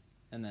sometimes.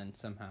 and then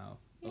somehow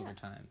over Yeah.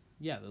 time,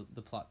 yeah,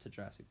 the plot to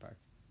Jurassic Park.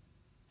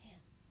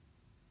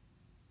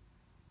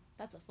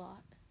 That's a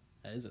thought.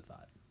 That is a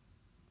thought.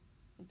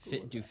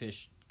 Google Do that.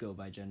 fish go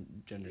by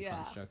gender Yeah.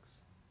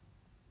 constructs?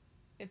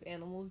 If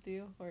animals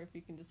do, or if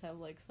you can just have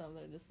like some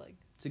that are just like.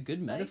 It's a good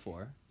psych.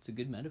 metaphor. It's a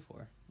good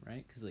metaphor,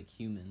 right? Because like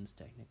humans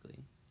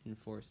technically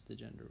enforce the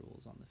gender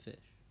rules on the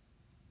fish.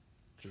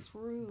 'Cause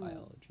True.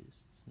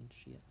 Biologists and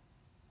shit.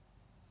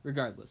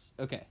 Regardless,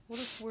 okay. What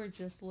if we're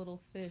just little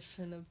fish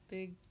in a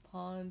big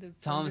pond of.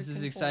 Thomas gender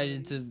is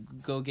excited to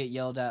conformities? go get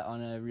yelled at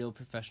on a real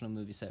professional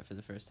movie set for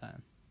the first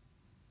time.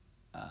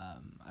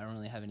 I don't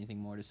really have anything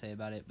more to say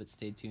about it, but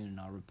stay tuned and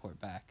I'll report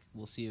back.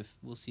 We'll see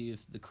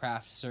if the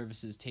craft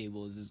services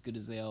table is as good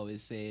as they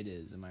always say it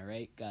is. Am I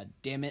right? God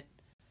damn it!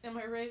 Am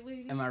I right,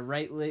 ladies? Am I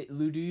right,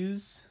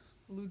 Ludus?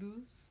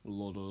 Ludus?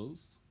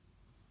 Ludus.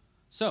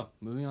 So,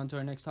 moving on to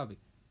our next topic.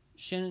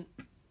 Shannon,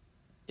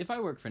 if I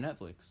work for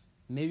Netflix,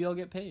 maybe I'll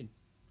get paid.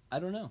 I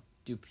don't know.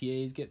 Do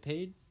PAs get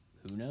paid?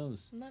 Who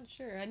knows? I'm not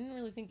sure. I didn't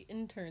really think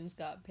interns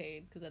got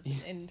paid because that's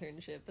an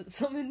internship, but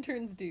some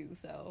interns do.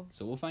 So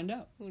So we'll find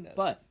out. who knows?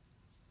 But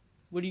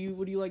what do you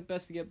like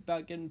best to get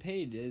about getting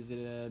paid? Is it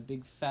a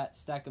big fat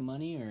stack of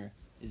money, or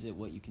is it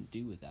what you can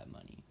do with that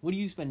money? What do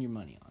you spend your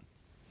money on?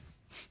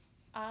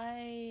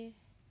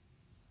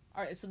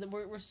 All right. So then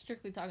we're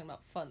strictly talking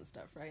about fun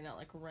stuff, right? Not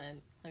like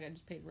rent. Like I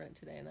just paid rent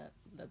today, and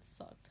that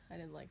sucked. I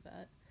didn't like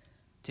that.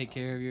 Take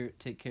care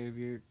of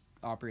your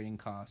operating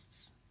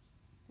costs,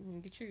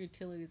 Get your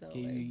utilities out Get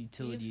of the your way.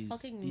 utilities. Be a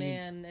fucking Be-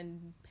 man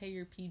and pay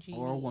your PG.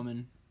 or a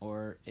woman,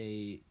 or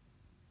a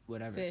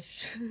whatever,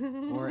 Fish.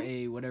 or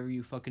a whatever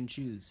you fucking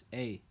choose.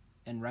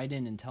 And write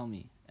in and tell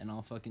me, and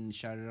I'll fucking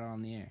shout it out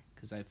on the air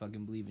because I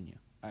fucking believe in you.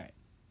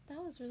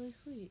 That was really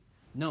sweet.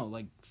 No,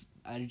 like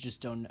I just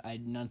don't.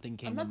 Nothing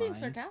came. I'm not to being mind.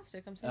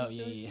 sarcastic. I'm saying Oh, it's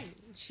yeah, really yeah.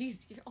 sweet.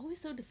 Jeez, you're always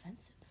so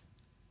defensive.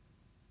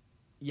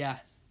 Yeah,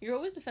 You're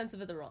always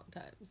defensive at the wrong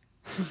times.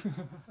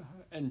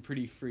 and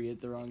pretty free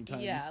at the wrong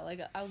times. Yeah, like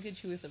I'll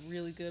get you with a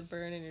really good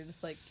burn, and you're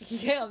just like,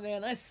 yeah,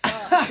 man, I suck.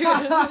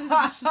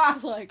 It's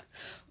just like,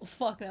 well,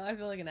 fuck. Now I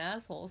feel like an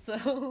asshole.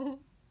 So,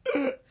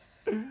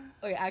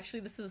 okay, actually,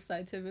 this is a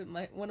side tip.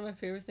 One of my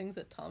favorite things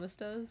that Thomas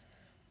does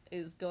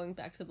is going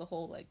back to the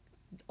whole like,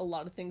 a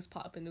lot of things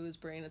pop into his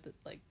brain at the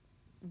like,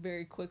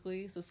 very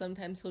quickly. So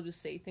sometimes he'll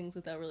just say things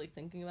without really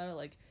thinking about it,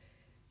 like.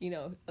 You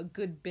know, a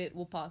good bit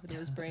will pop into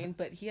his brain,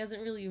 but he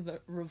hasn't really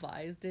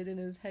revised it in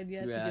his head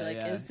yet to Yeah, be like,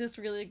 yeah. is this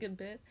really a good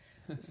bit?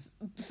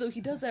 So he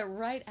does that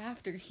right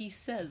after he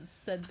says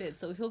said bit.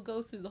 So he'll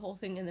go through the whole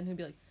thing and then he'll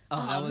be like,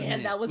 oh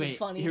man, that wasn't Wait,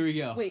 funny. Here we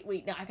go.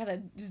 Wait, now I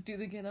gotta just do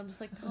it again. I'm just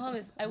like,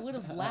 Thomas, I would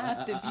have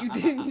laughed if you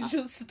didn't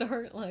just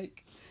start,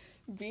 like,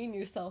 beating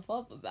yourself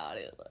up about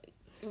it. Like,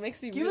 it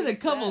makes me Give really it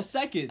a couple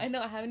sad. seconds. I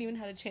know, I haven't even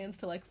had a chance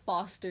to, like,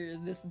 foster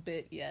this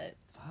bit yet.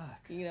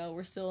 Fuck. You know,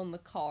 we're still in the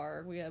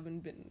car. We haven't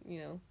been, we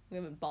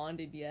haven't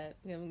bonded yet.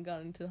 We haven't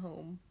gotten to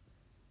home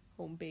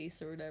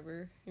base or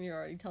whatever. And you're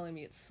already telling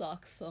me it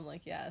sucks. So I'm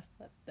like, yeah,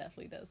 that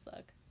definitely does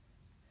suck.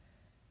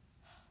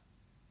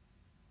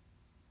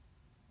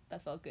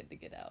 That felt good to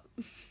get out.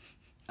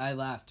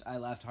 I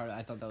laughed hard.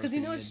 I thought that was 'Cause you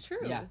know pretty it's good.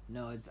 true. Yeah,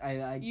 no, it's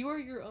I You are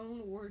your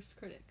own worst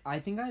critic. I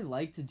think I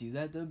like to do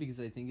that though because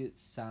I think it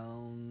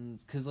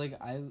sounds because like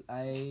I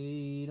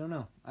don't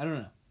know.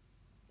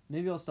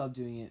 Maybe I'll stop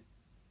doing it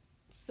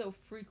So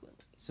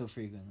frequently. so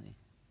frequently.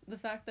 The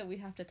fact that we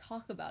have to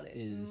talk about it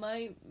Is-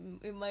 might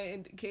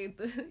indicate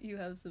that you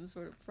have some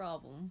sort of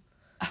problem.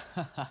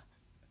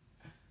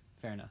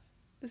 Fair enough.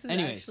 This is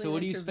Anyway, actually so an what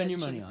do you spend your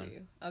money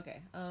intervention for on? you.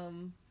 Okay.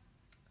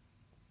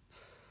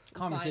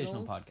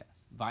 Conversational Vinyls. podcast.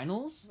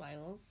 Vinyls?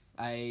 Vinyls.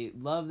 I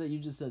love that you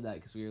just said that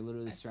because we are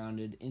literally I s-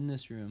 surrounded in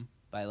this room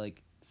by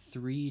like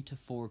 3 to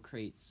 4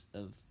 crates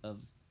of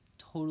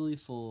totally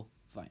full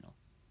vinyl,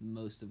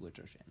 most of which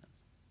are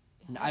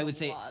Shannon's. I would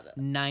say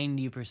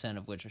 90%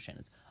 of which are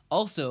Shannon's.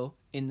 Also,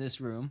 in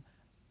this room,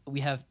 we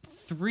have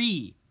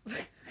 3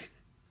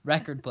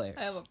 record players.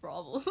 I have a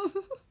problem.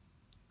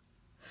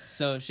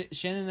 So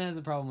Shannon has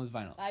a problem with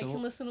vinyl. I So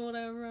can listen to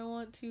whatever I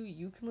want to.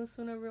 You can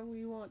listen whenever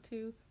you want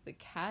to. The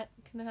cat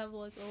can have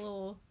like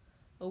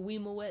a wee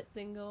moet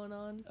thing going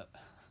on.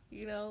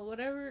 You know,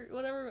 whatever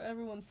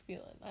everyone's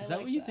feeling. is that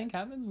what you think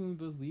happens when we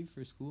both leave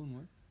for school and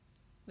work?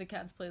 The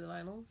cats play the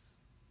vinyls?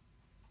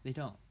 They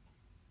don't.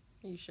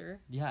 Are you sure?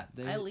 Yeah,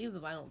 I leave the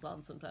vinyls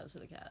on sometimes for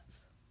the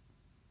cats.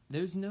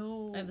 there's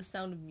no I have the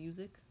Sound of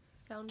Music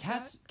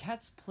soundtrack.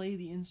 cats play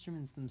the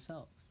instruments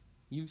themselves.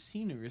 You've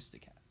seen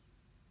Aristocats.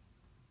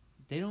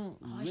 They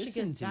don't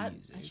listen to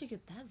music. I should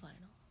get that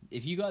vinyl.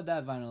 If you got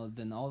that vinyl,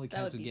 then all the That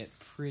cats would would be get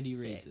pretty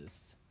sick. racist.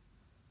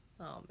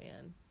 Oh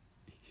man,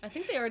 I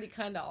think they already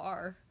kind of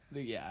are.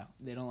 But yeah,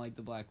 they don't like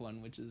the black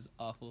one, which is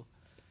awful.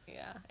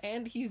 Yeah,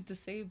 and he's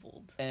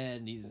disabled.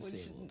 And he's Which-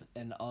 disabled.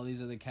 And all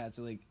these other cats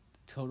are like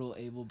total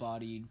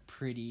able-bodied,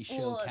 pretty show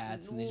Well,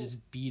 cats, and they well- just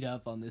beat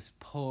up on this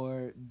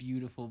poor,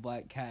 beautiful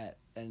black cat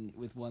and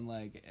with one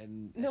leg.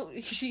 And No,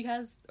 he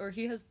has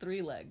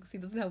 3 legs. He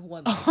doesn't have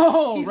one leg.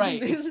 oh He's right,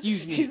 miss-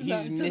 excuse me, he's not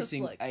he's just,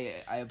 missing. like-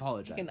 I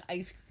apologize. Like an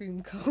ice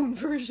cream cone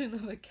version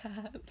of a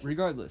cat.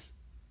 Regardless,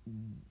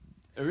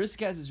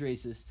 Aristocats is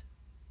racist.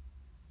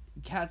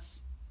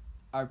 Cats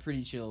are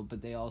pretty chill,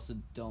 but they also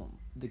don't.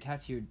 The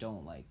cats here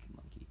don't like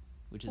Monkey,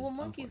 which is Well,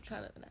 Monkey's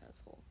unfortunate. kind of an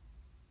asshole.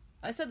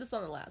 I said this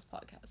on the last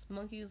podcast.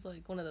 Monkey's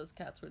like one of those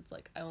cats where it's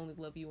like, I only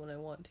love you when I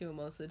want to, and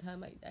most of the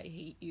time I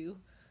hate you.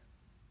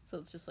 So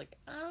it's just like,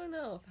 I don't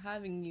know if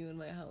having you in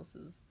my house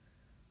is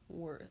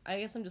worth. I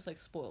guess I'm just like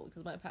spoiled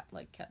because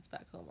my cats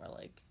back home are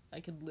like, I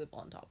could live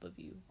on top of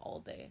you all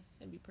day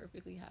and be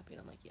perfectly happy.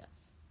 And I'm like,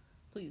 yes,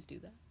 please do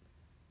that.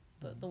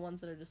 But the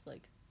ones that are just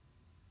like,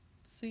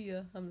 see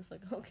ya, I'm just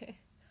like, okay.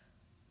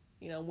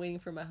 You know, I'm waiting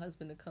for my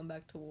husband to come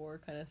back to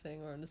war kind of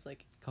thing, or I'm just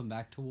like, Come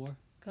back to war.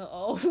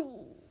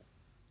 oh.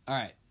 All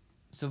right,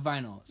 so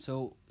vinyl.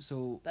 So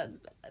That's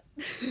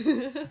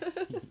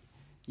bad.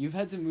 you've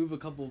had to move a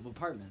couple of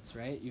apartments,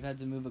 right? You've had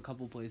to move a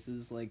couple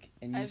places, like,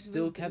 and you've I've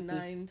still moved kept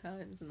this. 9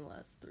 times in the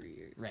last 3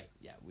 years. Right.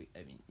 Yeah.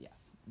 Yeah.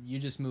 You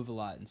just move a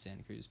lot in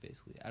Santa Cruz,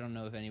 basically. I don't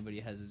know if anybody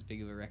has as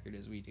big of a record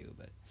as we do,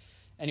 but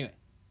anyway,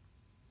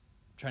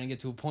 trying to get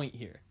to a point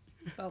here.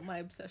 About my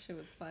obsession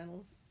with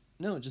finals.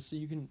 No, just so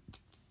you can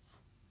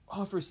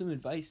offer some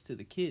advice to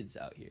the kids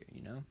out here.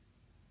 You know,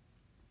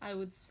 I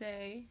would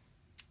say,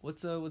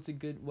 what's a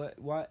good what?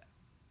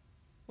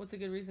 what's a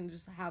good reason to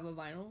just have a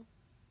vinyl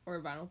or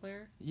a vinyl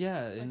player?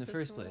 Yeah, in the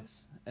first sister-in-law.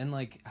 place, and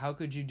like, how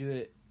could you do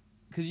it?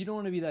 Because you don't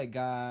want to be that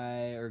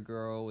guy or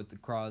girl with the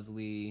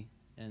Crosley,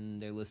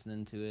 and they're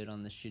listening to it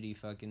on the shitty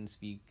fucking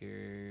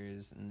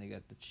speakers, and they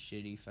got the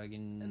shitty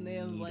fucking And they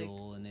have,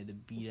 needle, and they have the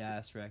beat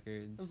ass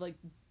records Of like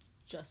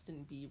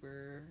Justin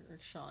Bieber or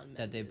Shawn Mendes.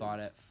 that they bought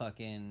at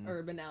fucking.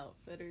 Urban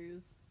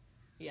Outfitters.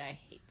 Yeah, I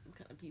hate those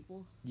kind of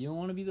people. You don't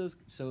want to be those.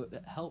 So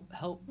help.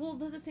 Well,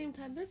 but at the same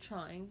time, they're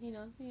trying, you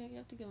know, so you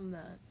have to give them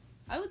that.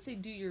 I would say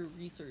do your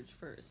research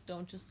first.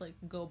 Don't just, like,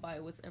 go buy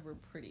what's ever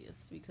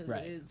prettiest, because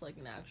Right. it is, like,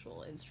 an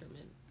actual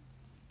instrument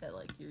that,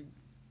 like,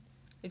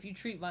 if you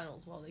treat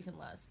vinyls well, they can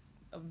last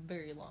a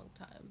very long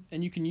time.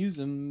 And you can use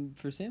them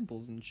for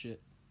samples and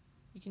shit.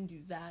 You can do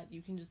that.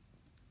 You can just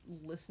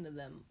listen to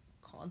them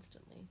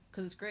constantly,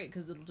 because it's great,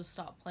 because it'll just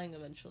stop playing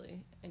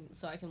eventually, and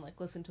so I can, like,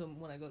 listen to them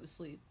when I go to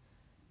sleep.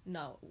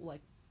 Not,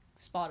 like,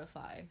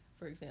 Spotify,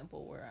 for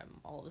example, where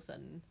I'm all of a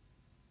sudden,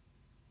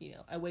 you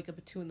know, I wake up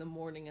at 2 a.m.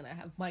 and I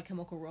have My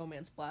Chemical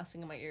Romance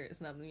blasting in my ears,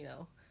 and I'm, you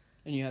know,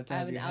 And you have to I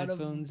have have an your out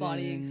headphones of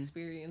body in.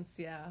 experience.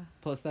 Yeah,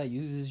 Plus, that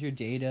uses your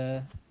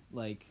data.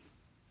 Like,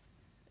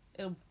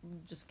 it'll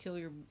just kill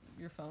your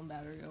phone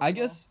battery. I overall.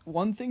 guess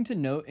one thing to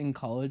note in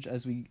college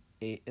as we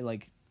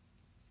like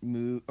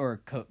move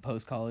or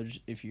post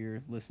college, if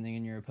you're listening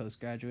and you're a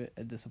postgraduate,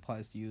 this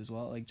applies to you as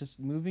well. Like, just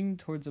moving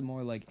towards a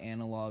more like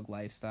analog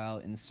lifestyle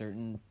in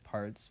certain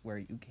parts where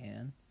you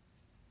can.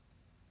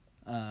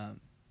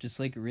 Just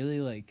like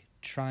really like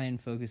try and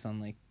focus on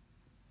like,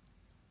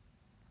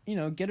 you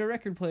know, get a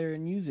record player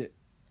and use it.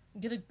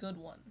 get a good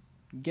one.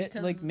 Get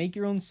Because- like make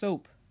your own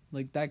soap,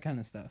 like that kind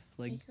of stuff.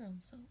 Like, Make your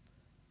own soap.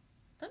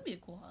 That'd be a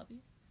cool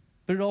hobby.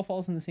 but it all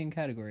falls in the same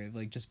category of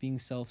like just being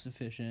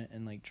self-sufficient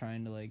and like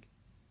trying to like,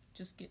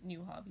 Just get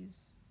new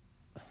hobbies.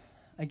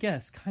 I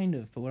guess kind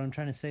of. But what I'm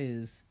trying to say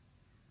is,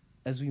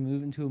 as we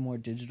move into a more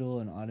digital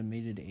and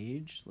automated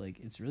age, like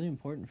it's really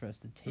important for us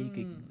to take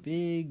a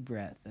big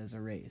breath as a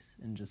race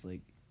and just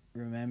like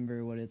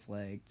remember what it's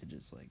like to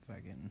just like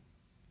fucking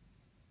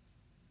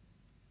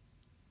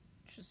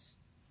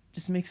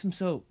just make some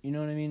soap. You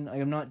know what I mean?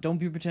 Like don't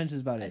be pretentious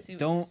about I it. see what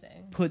Don't you're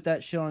saying. put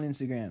that shit on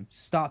Instagram.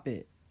 Stop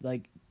it.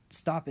 Like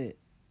stop it.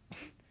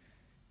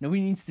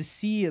 Nobody needs to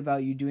see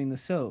about you doing the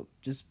soap.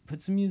 Just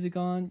put some music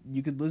on.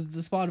 You could listen to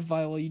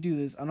Spotify while you do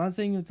this. I'm not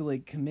saying you have to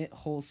like commit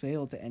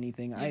wholesale to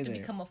anything either. You have to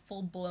become a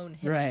full-blown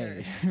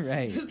hipster.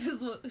 Right. This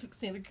is what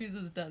Santa Cruz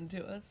has done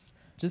to us.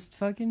 Just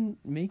fucking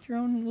make your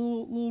own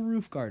little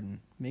roof garden.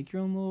 Make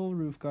your own little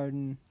roof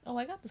garden. Oh,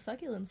 I got the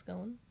succulents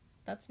going.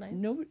 That's nice.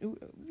 No,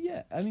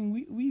 yeah. I mean,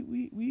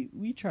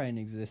 we try and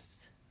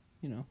exist,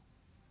 you know,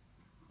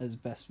 as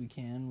best we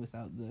can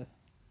without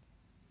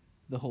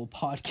the whole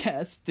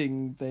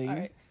podcasting thing. All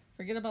right,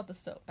 forget about the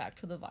soap. Back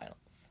to the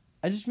vinyls.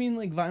 I just mean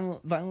like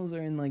vinyls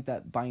are in like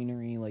that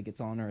binary, like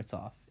it's on or it's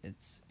off.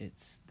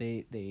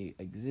 They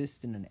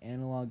exist in an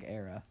analog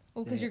era.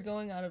 Well, because you're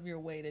going out of your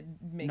way to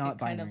make not it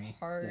kind binary. of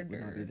harder. That would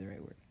not be the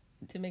right word.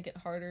 To make it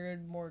harder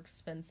and more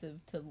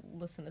expensive to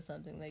listen to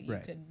something that you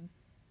Right. could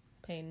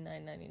pay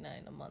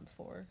 $9.99 a month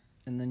for.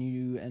 And then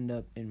you end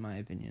up, in my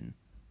opinion,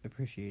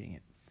 appreciating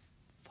it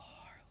far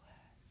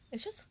less.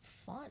 It's just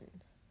fun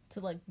to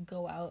like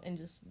go out and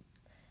just.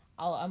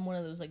 I'm one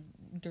of those like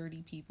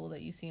dirty people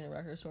that you see in a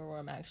record store where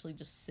I'm actually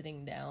just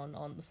sitting down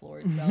on the floor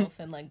itself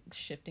and like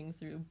shifting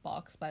through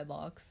box by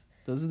box.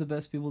 Those are the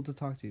best people to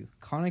talk to.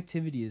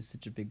 Connectivity is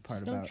such a big part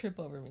Just don't about trip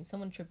over me.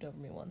 Someone tripped over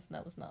me once and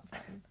that was not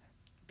fun.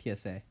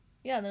 PSA.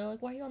 Yeah, and they're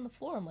like, "Why are you on the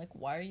floor?" I'm like,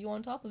 "Why are you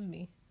on top of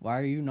me?" Why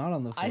are you not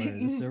on the floor?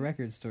 This is a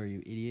record store, you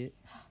idiot.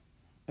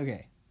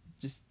 Okay,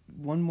 just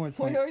one more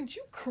Why point. aren't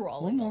you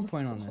crawling? One more on the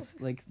point on floor? this.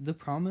 Like, the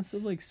promise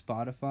of, like,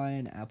 Spotify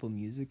and Apple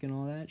Music and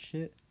all that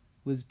shit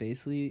was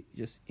basically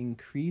just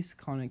increase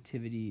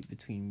connectivity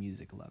between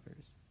music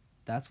lovers.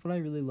 That's what I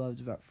really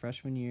loved about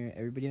freshman year.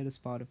 Everybody had a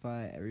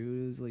Spotify.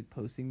 Everybody was, like,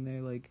 posting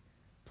their, like,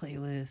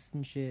 playlists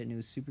and shit, and it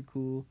was super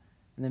cool.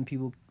 And then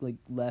people, like,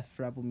 left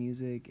for Apple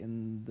Music,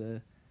 and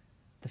the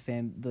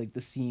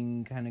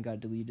scene kind of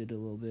got deleted a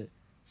little bit.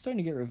 It's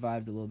starting to get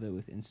revived a little bit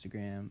with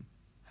Instagram,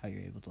 how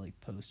you're able to like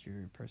post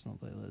your personal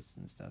playlists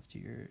and stuff to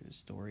your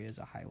story as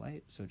a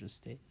highlight, so it just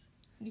stays.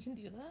 You can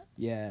do that?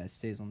 Yeah, it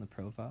stays on the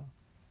profile.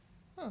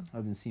 Huh.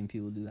 I've been seeing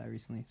people do that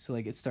recently. So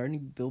like it's starting to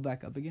build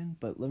back up again,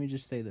 but let me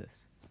just say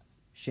this.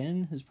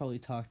 Shannon has probably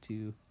talked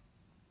to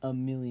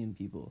 1 million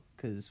people,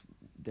 because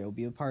there'll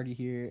be a party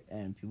here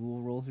and people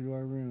will roll through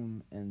our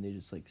room and they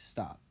just like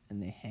stop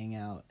and they hang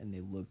out and they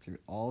look through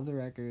all of the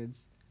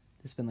records.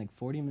 They spend like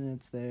 40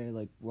 minutes there,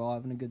 like we're all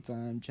having a good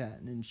time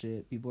chatting and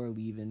shit. People are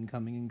leaving,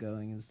 coming and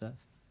going and stuff.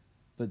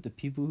 But the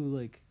people who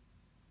like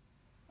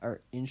are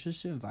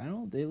interested in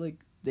vinyl,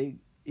 they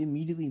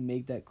immediately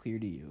make that clear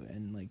to you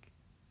and like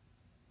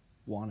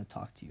want to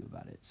talk to you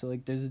about it. So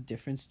like there's a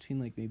difference between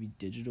like maybe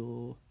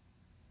digital.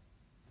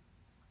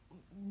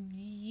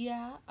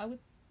 Yeah, I would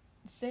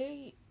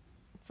say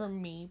for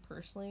me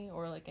personally,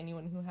 or like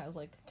anyone who has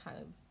like kind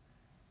of,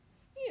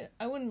 yeah,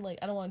 I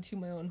don't want to toot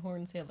my own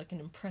horn and say I have like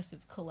an impressive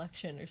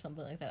collection or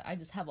something like that. I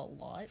just have a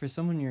lot. For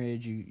someone your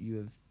age,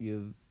 you've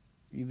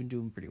been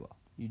doing pretty well.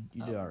 You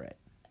did all right.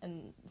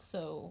 And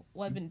so,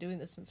 I've been doing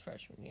this since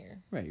freshman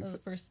year. Right. That was the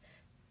first,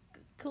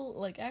 cool.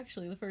 Like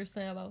actually, the first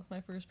thing I bought with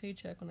my first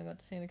paycheck when I got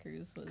to Santa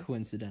Cruz was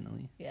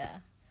Coincidentally. Yeah,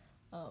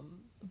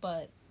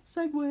 but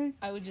Segue.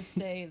 I would just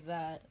say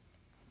that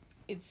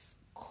it's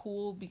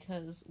cool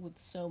because with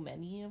so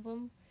many of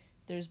them,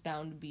 there's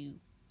bound to be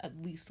at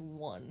least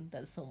one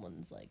that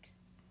someone's like,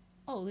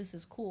 oh, this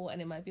is cool,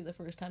 and it might be the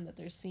first time that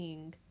they're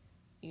seeing,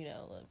 you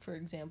know, like, for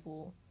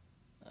example,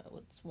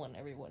 what's one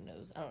everyone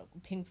knows? I don't know,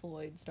 Pink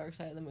Floyd's Dark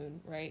Side of the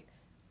Moon, right?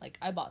 Like,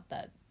 I bought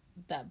that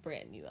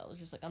brand new. I was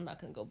just like, I'm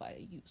not gonna go buy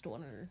a used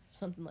one or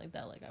something like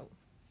that. Like,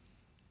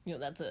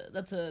 that's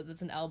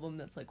an album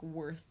that's like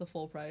worth the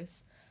full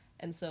price,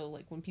 and so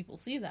like when people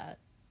see that,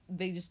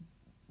 they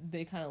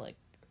kind of like,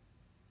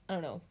 I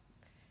don't know.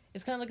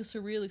 It's kind of like a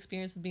surreal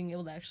experience of being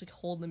able to actually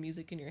hold the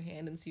music in your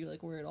hand and see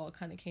like where it all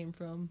kind of came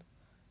from.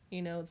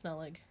 You know, it's not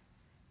like,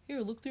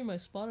 here, look through my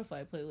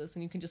Spotify playlist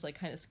and you can just like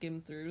kind of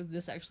skim through.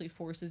 This actually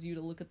forces you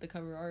to look at the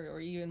cover art, or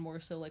even more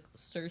so like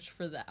search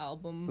for the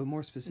album. But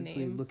more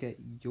specifically, name. look at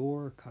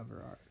your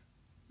cover art.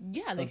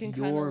 Yeah, they of can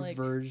kind of your like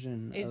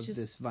version of just,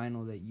 this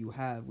vinyl that you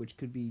have, which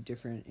could be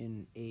different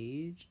in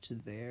age to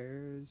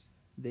theirs.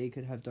 They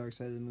could have Dark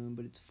Side of the Moon,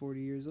 but it's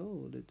 40 years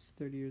old. It's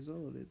 30 years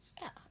old. It's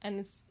yeah, and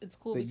it's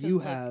cool but because you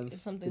like, have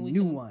it's something the we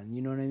new can, one.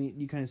 You know what I mean?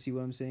 You kind of see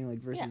what I'm saying,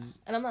 like versus.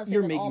 Yeah, and I'm not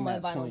you're saying that all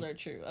making my that vinyls point. are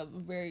true.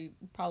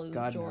 Probably the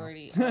God, no.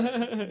 majority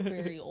are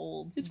very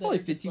old. It's that probably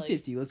are just,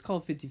 50-50. Let's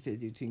call it 50-50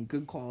 between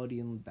good quality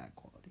and bad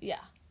quality.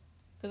 Yeah,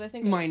 because I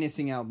think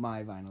Minusing out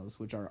my vinyls,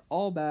 which are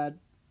all bad.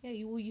 yeah,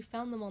 you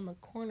found them on the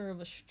corner of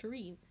a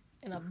street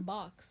in a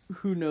box.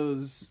 Who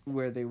knows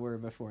where they were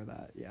before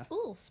that? Yeah. A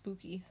little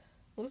spooky.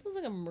 What if it was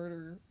like a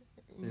murder?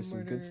 There's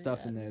some good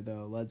stuff in there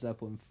though. Led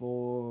Zeppelin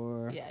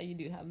 4. Yeah, you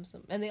do have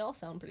some, and they all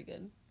sound pretty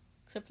good,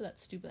 Except for that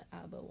stupid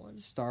ABBA one.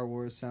 Star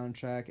Wars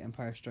soundtrack,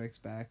 Empire Strikes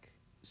Back,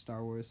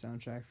 Star Wars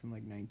soundtrack from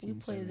like 1970s. We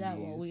play that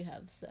while we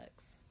have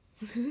sex.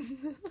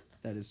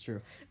 That is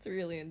true. It's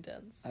really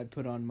intense. I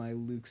put on my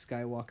Luke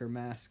Skywalker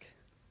mask.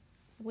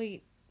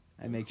 Wait,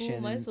 I make who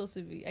Shannon. am I supposed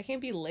to be? I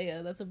can't be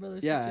Leia. That's a Yeah.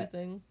 brother-sister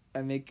thing.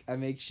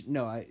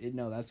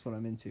 No, that's what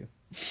I'm into.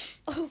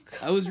 Oh, God.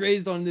 I was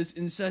raised on this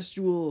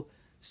incestual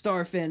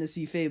star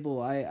fantasy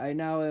fable. I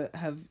now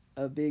have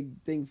a big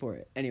thing for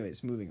it.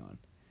 Anyways, moving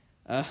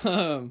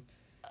on.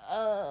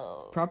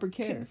 Oh. Proper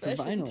care for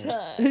confession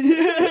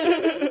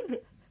vinyls. time.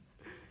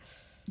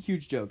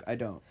 Huge joke. I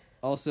don't.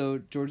 Also,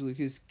 George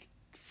Lucas,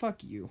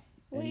 fuck you.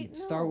 Wait, And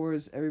Star no.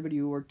 Wars, everybody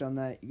who worked on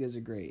that, you guys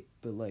are great.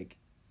 But, like,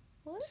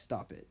 What?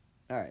 stop it.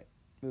 All right,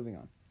 moving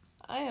on.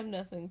 I have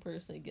nothing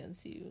personally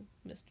against you,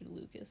 Mr.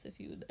 Lucas. If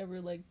you would ever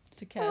like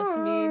to cast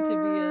me to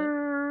be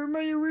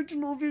My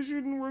original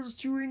vision was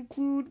to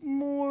include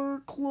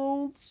more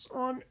clothes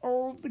on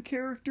all of the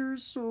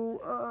characters,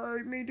 so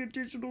I made a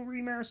digital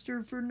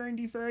remaster for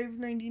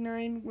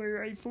 $95.99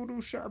 where I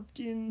photoshopped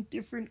in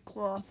different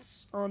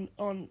cloths on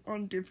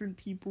different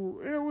people.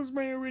 That was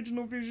my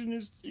original vision,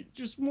 is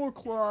just more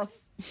cloth.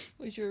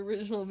 was your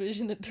original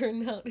vision to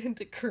turn out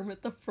into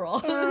Kermit the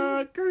Frog?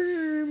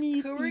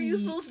 Kermit. Who were you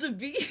supposed to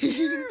be?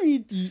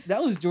 Kermit.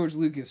 That was George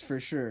Lucas for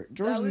sure.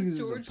 George That was Lucas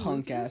George is a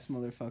punk ass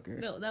Lucas? motherfucker.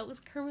 No, that was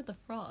Kermit the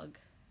Frog.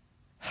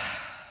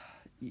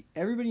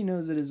 Everybody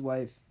knows that his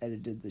wife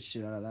edited the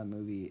shit out of that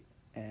movie,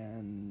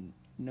 and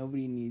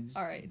nobody needs.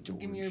 All right, George.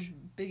 give me your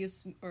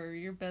biggest or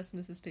your best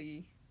Mrs.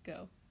 Piggy.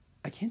 Go.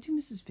 I can't do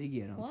Mrs.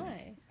 Piggy. I don't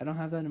Why? think. I don't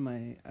have that in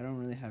my. I don't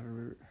really have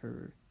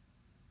her.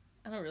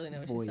 I don't really know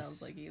what Voice. she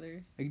sounds like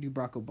either. I could do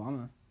Barack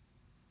Obama.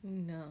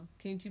 No.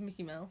 Can you do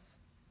Mickey Mouse?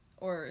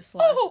 Or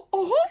Slash?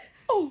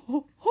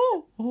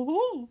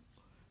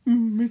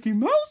 Mickey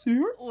Mouse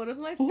here. One of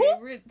my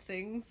favorite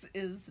things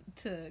is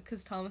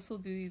because Thomas will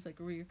do these like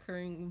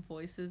reoccurring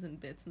voices and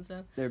bits and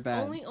stuff. They're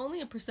bad.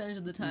 Only a percentage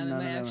of the time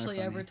None am I of them are actually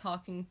funny. ever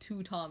talking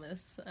to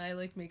Thomas. I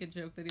like make a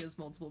joke that he has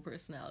multiple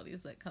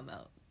personalities that come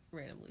out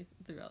randomly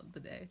throughout the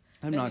day.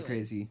 I'm not Anyways.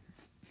 crazy.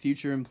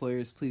 Future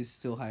employers, please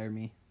still hire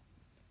me.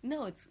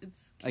 No, it's.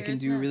 I can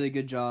do charismatic. really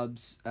good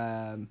jobs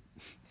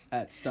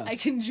at stuff. I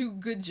can do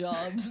good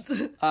jobs.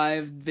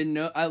 I've been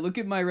I look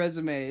at my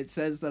resume. It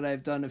says that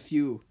I've done a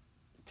few.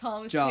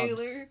 Thomas Jobs.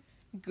 Taylor,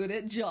 good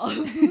at jobs.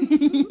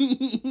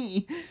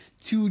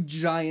 2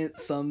 giant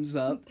thumbs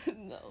up.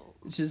 No,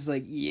 Just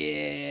like,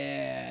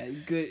 yeah,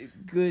 good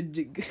good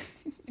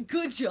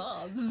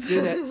jobs.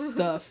 good at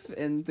stuff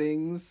and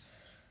things.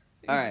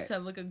 You All right. just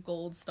have like a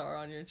gold star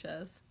on your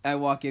chest. I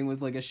walk in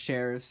with like a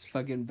sheriff's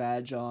fucking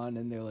badge on,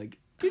 and they're like,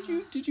 did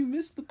you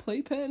miss the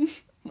playpen?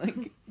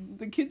 Like,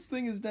 the kids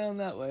thing is down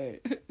that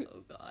way.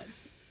 Oh God.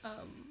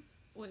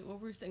 Wait, what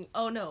were we saying?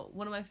 Oh no,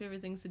 one of my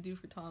favorite things to do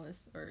for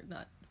Thomas, or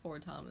not for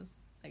Thomas,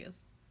 I guess,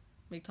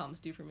 make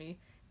Thomas do for me,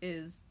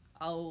 is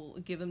I'll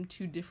give him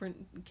 2 different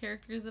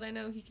characters that I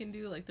know he can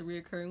do, like the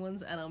reoccurring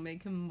ones, and I'll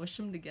make him mush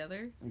them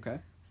together. Okay.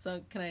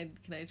 So can I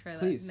try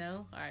Please. that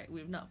now? All right,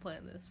 we have not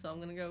planned this, so I'm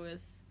gonna go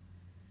with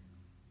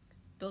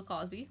Bill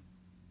Cosby.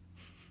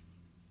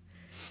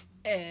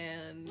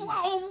 And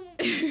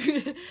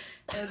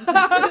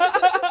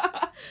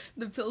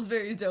the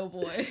Pillsbury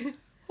Doughboy.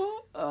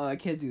 Oh, I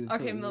can't do the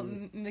Okay,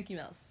 Pillsbury. Mickey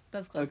Mouse.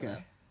 That's close Okay.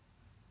 enough.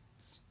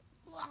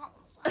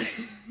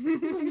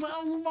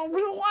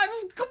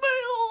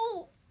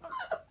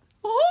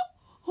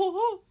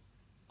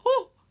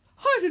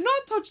 I did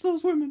not touch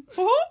those women.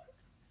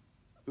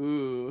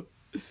 Ooh,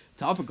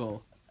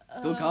 topical.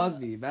 Bill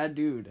Cosby, bad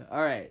dude.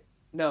 All right,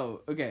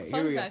 no, okay. Here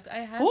Fun we fact: I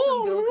had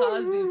Oh, some Bill no,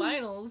 Cosby no, no.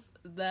 vinyls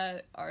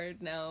that are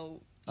now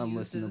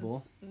used as-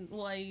 Unlistenable.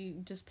 Well, I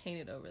just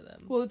painted over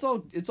them. Well,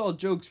 it's all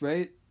jokes,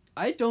 right?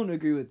 I don't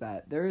agree with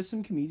that. There are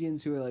some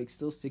comedians who are like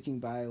still sticking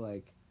by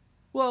like,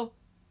 well,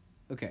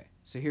 okay.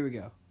 So here we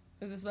go.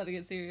 Is this about to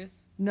get serious?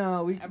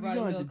 No, we I brought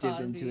don't in have to Bill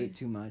dip into Cosby. it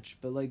too much,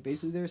 but like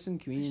basically there are some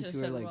comedians should've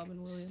who are said like Robin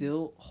Williams.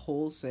 still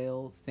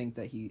wholesale think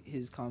that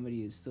his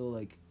comedy is still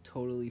like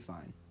totally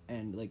fine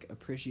and like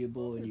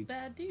appreciable, He's and a you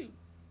bad dude.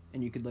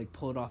 could like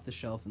pull it off the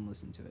shelf and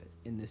listen to it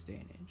in this day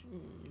and age.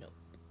 Nope.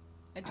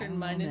 I I turned don't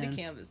know, mine into man.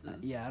 canvases.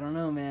 Yeah, I don't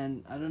know,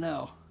 man. I don't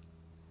know.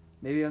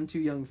 Maybe I'm too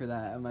young for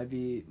that. I might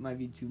be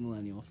too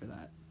millennial for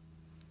that.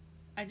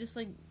 I just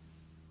like.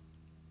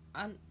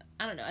 I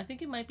don't know. I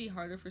think it might be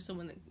harder for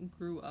someone that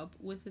grew up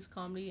with his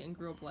comedy and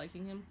grew up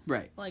liking him.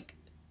 Right. Like,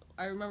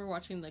 I remember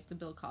watching like the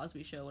Bill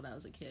Cosby show when I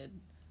was a kid,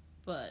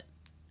 but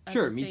at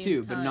Sure, the me same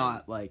too, but time-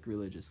 not like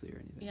religiously or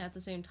anything. Yeah, at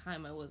the same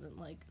time, I wasn't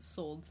like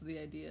sold to the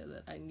idea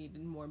that I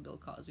needed more Bill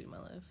Cosby in my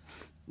life.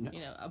 No.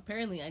 You know,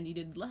 apparently I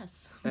needed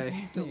less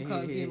Hey. Bill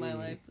Cosby in my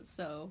life.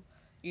 So,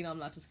 you know, I'm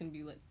not just gonna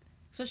be like,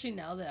 especially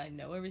now that I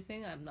know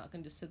everything, I'm not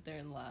gonna just sit there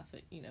and laugh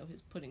at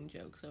his pudding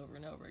jokes over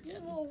and over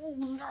again.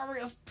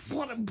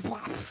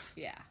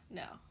 Yeah,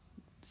 no. Fuck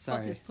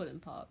Sorry. his pudding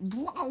pops.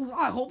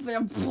 I hope they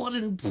have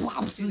pudding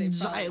pops They in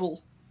probably-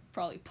 jail.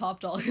 Probably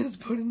popped all his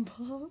pudding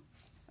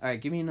pops. All right,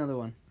 give me another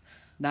one.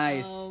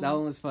 Nice. That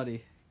one was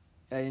funny.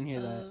 I didn't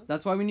hear that.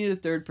 That's why we need a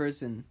third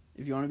person.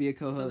 If you want to be a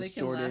co-host, so they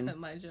can Jordan. laugh at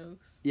my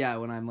jokes. Yeah,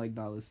 when I'm like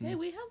not listening. Hey,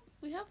 we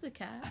have the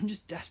cat. I'm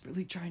just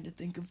desperately trying to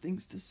think of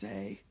things to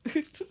say.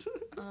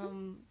 All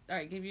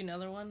right, give you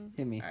another one.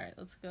 Hit me. All right,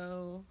 let's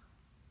go.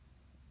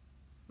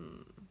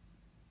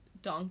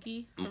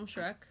 Donkey from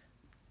Shrek,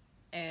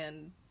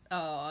 and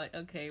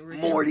okay, Rick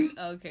Morty.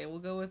 Okay, we'll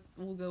go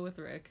with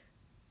Rick.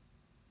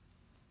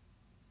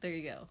 There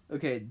you go.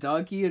 Okay,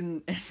 Donkey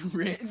and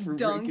Rick from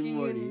Rick and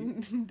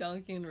Morty.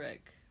 Donkey and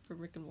Rick from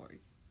Rick and Morty.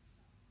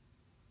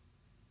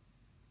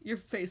 Your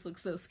face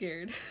looks so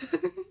scared.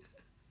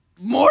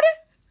 Morty?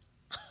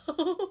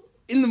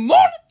 In the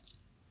morning,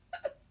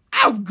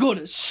 I'm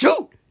gonna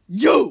shoot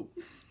you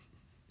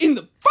in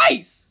the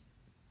face.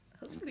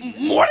 That's pretty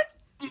good. Morty?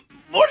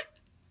 Morty?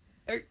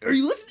 Are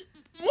you listening?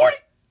 Morty?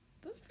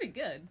 That's pretty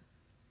good.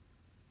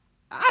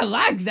 I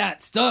like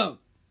that stuff.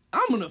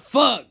 I'm gonna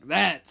fuck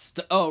that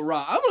stuff. Oh,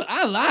 right.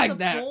 I like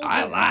That's a that.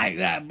 I boulder. like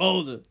that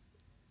boulder.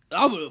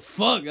 I'm gonna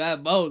fuck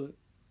that boulder.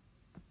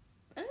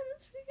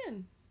 That's pretty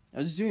good.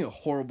 I'm just doing a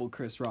horrible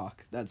Chris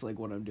Rock. That's like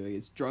what I'm doing.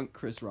 It's drunk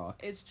Chris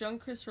Rock. It's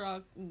drunk Chris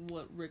Rock,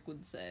 what Rick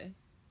would say.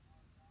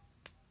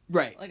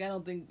 Right. Like, I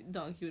don't think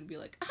Donkey would be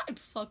like, I'd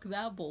fuck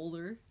that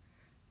boulder.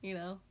 You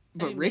know?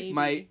 But Rick maybe.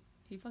 might.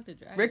 He fucked a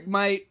dragon.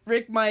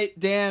 Rick might,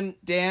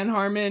 Dan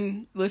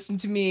Harmon, listen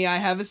to me. I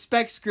have a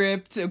spec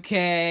script,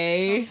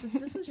 okay? If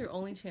this was your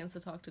only chance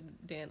to talk to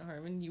Dan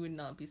Harmon, you would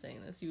not be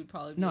saying this. You would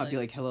probably be No, I'd be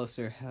like, hello,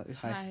 sir.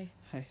 hi.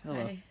 Hi, hello.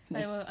 Hi.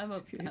 Nice I'm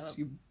a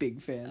to-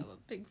 big fan. I'm a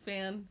big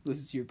fan.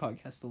 Listen to your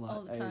podcast a lot.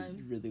 All the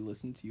time. I really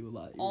listen to you a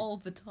lot. All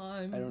the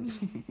time. I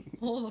don't...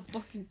 All the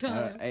fucking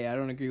time. I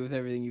don't agree with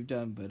everything you've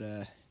done, but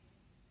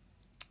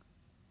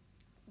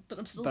But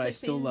I'm still but I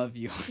still love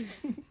you.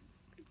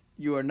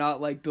 You are not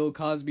like Bill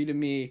Cosby to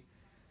me.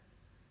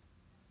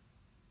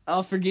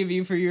 I'll forgive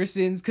you for your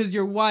sins because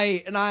you're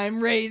white and I'm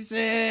racist.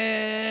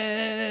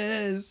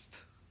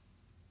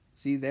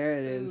 See, there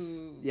it is.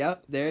 Ooh.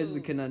 Yep, there's the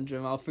Ooh.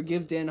 conundrum. I'll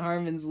forgive Dan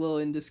Harmon's little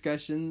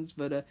indiscretions,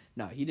 but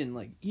no, he didn't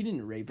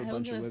rape a I was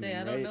bunch of gonna women, say, I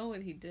right? don't know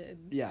what he did.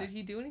 Yeah. Did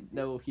he do anything?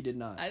 No, he did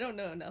not. I don't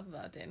know enough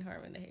about Dan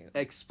Harmon to hate him.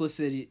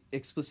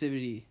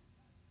 Explicitity.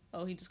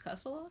 Oh, he just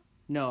cussed a lot?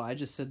 No, I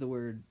just said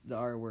the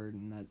R word,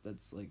 and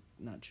that's like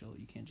not chill.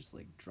 You can't just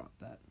like drop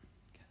that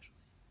casually.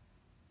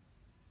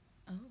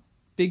 Oh.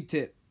 Big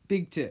tip.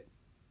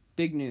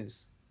 Big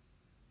news.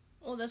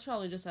 Well, that's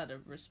probably just out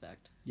of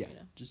respect. Yeah, You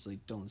know? just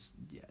like don't.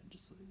 Yeah,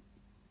 just like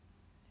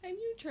And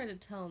you try to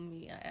tell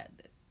me I had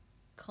to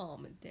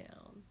calm it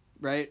down.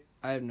 right.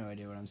 I have no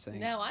idea what I'm saying.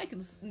 Now I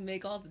can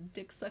make all the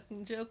dick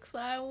sucking jokes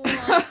I want.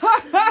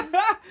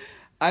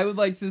 I would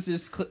like to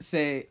just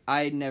say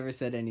I never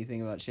said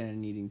anything about Shannon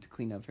needing to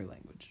clean up her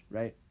language.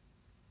 Right.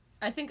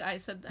 I think I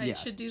said I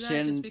should do that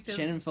Shannon, just because.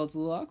 Shannon felt a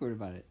little awkward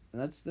about it. And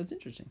that's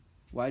interesting.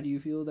 Why do you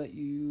feel that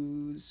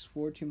you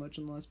swore too much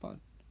on the last pod?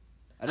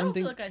 I don't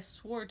feel like I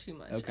swore too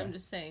much. Okay. I'm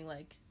just saying,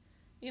 like,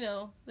 you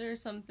know, there are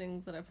some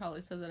things that I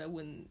probably said that I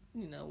wouldn't,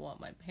 you know,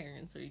 want my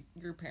parents or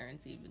your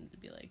parents even to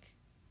be, like,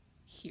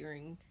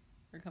 hearing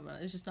or coming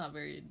out. It's just not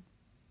very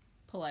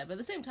polite. But at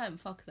the same time,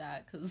 fuck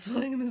that, because,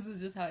 like, this is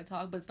just how I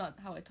talk, but it's not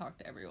how I talk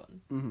to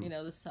everyone. Mhm. You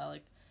know, this is how,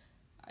 like,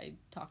 I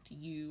talk to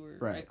you or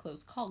Right. my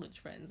close college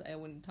friends. I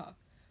wouldn't talk,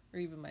 or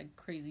even my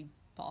crazy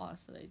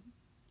boss that I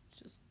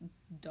just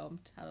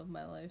dumped out of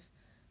my life.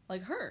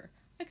 Like her.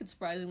 I could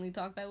surprisingly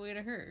talk that way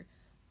to her.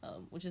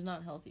 Which is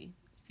not healthy.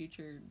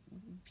 Future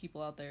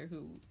people out there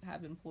who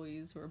have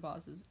employees who are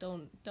bosses,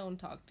 don't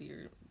talk to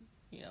your,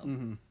 you know,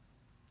 Mm-hmm.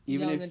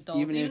 young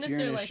adults. Even if you're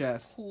they're in a like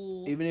chef,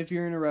 cool. even if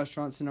you're in a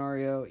restaurant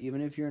scenario, even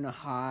if you're in a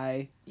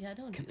high Yeah,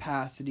 don't do that.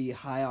 capacity,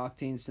 high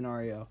octane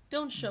scenario,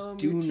 Don't show them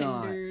do your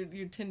not.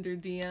 Tinder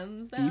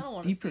DMs. I don't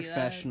want be to see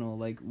professional.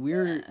 Like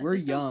we're Yeah,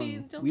 just don't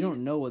young. be- We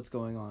don't know what's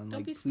going on. don't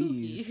Like be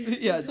please, spooky.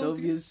 yeah, Don't don't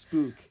be be a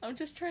spook. that. I'm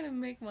just trying to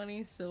make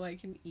money so I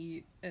can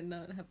eat and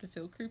not have to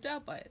feel creeped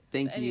out by it.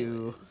 Thank But you.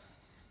 anyways,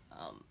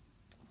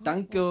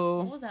 Thank you.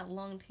 What was that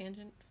long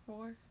tangent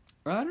for?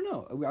 I don't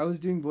know. I was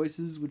doing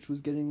voices, which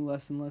was getting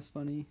less and less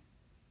funny.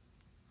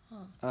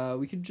 Huh.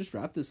 We could just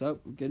wrap this up.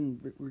 We're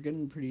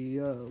getting pretty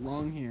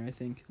long here. I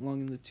think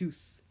long in the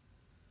tooth.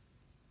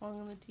 Long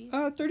in the teeth?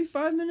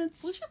 35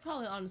 minutes. We should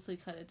probably honestly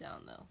cut it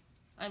down, though.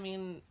 I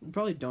mean, We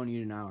probably don't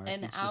need an hour. if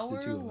an it's just the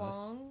two of us.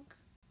 hour-long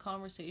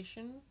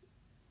conversation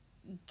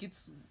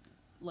gets,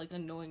 like,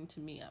 annoying to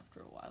me after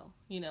a while.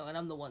 You know, and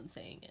I'm the one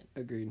saying it.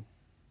 Agreed.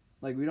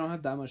 Like we don't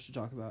have that much to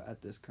talk about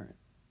at this current.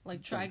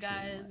 Like, Try Juncture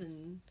in Guys life.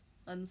 and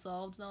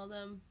Unsolved and all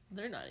them,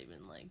 they're not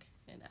even, like,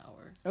 an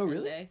hour. Oh, And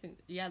really? I think,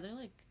 yeah, they're,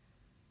 like,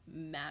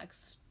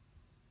 max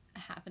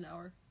half an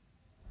hour.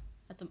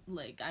 At the,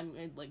 like,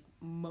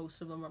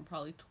 most of them are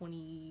probably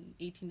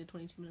 18 to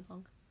 22 minutes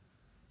long.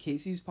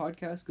 Casey's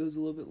podcast goes a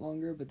little bit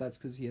longer, but that's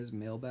because he has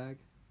mailbag.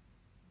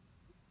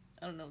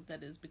 I don't know what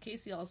that is, but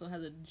Casey also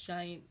has a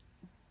giant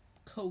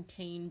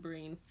cocaine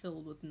brain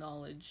filled with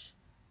knowledge.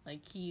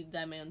 Like,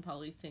 that man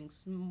probably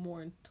thinks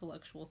more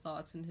intellectual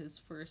thoughts in his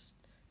first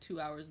 2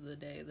 hours of the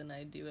day than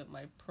I do at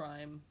my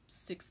prime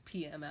 6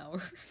 p.m.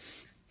 hour.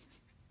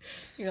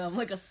 You know, I'm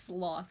like a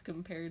sloth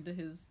compared to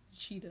his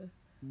cheetah.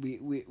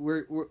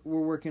 We're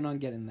working on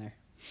getting there.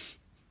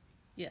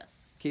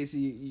 Yes.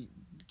 Casey,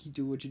 you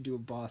do what you do,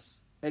 boss.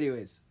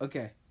 Anyways,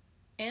 okay.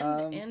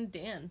 And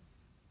Dan.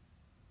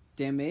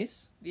 Dan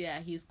Mace? Yeah,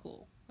 he's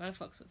cool. I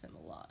fucks with him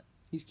a lot.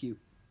 He's cute.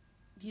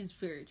 He's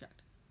very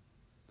attractive.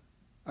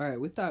 All right,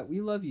 with that,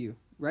 we love you.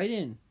 Write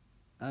in.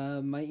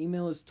 My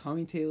email is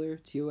TommyTaylor,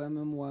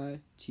 TommyTaylor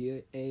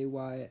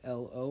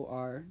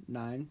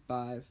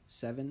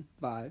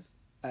 9575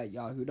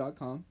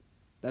 @yahoo.com.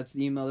 That's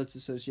the email that's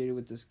associated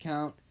with this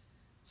account.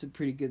 It's a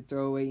pretty good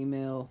throwaway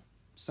email.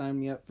 Sign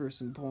me up for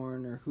some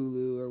porn or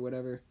Hulu or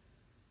whatever.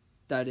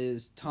 That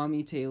is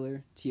Tommy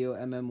Taylor,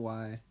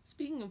 TOMMY.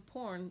 Speaking of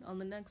porn, on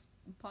the next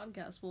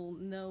podcast, we'll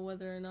know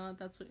whether or not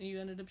that's what you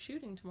ended up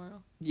shooting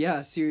tomorrow.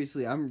 Yeah,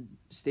 seriously,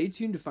 stay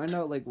tuned to find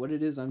out like what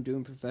it is I'm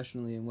doing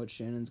professionally and what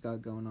Shannon's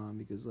got going on,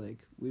 because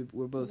like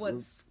we're both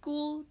what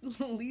school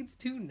leads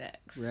to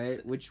next,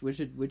 right? Which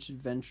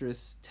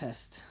adventurous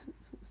test?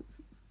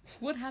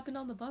 What happened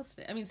on the bus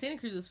today? I mean, Santa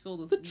Cruz is filled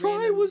with the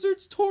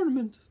Tri-Wizards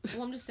tournament.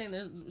 Well, I'm just saying,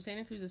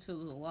 Santa Cruz is filled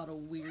with a lot of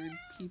weird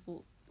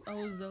people.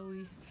 Oh,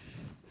 Zoe,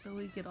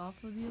 get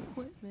off of the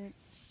equipment.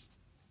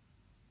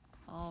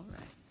 All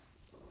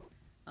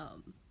right.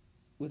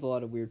 With a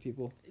lot of weird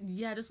people.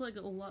 Yeah, just like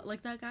a lot,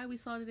 like that guy we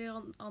saw today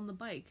on the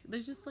bike.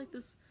 There's just like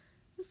this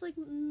like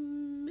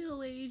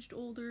middle-aged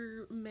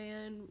older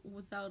man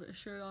without a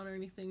shirt on or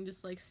anything,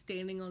 just like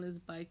standing on his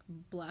bike,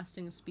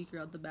 blasting a speaker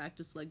out the back,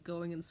 just like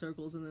going in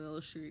circles in the middle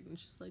of the street. And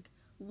it's just like,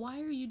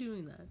 why are you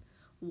doing that?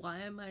 Why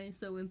am I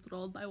so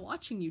enthralled by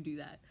watching you do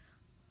that?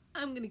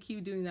 I'm gonna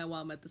keep doing that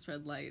while I'm at this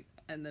red light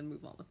and then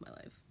move on with my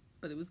life.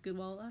 But it was good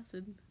while it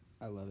lasted.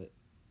 I love it.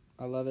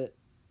 I love it.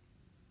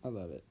 I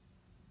love it.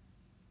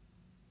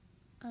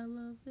 I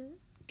love it.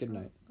 Good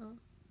night.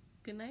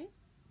 Good night?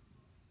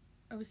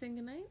 Are we saying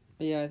good night?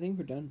 Yeah, I think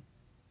we're done.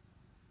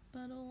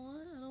 But I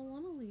don't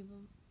want to leave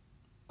them.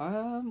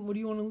 What do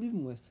you want to leave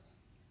them with?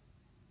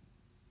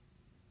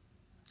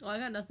 Well, I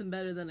got nothing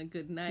better than a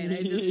good night.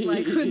 I just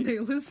like when they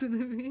listen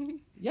to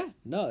me. Yeah,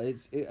 no, I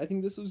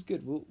think this was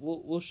good.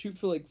 We'll shoot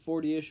for like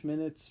 40-ish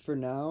minutes for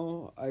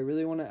now. I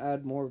really want to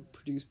add more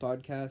produced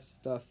podcast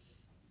stuff.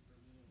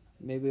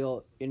 Maybe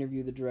I'll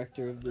interview the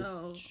director of this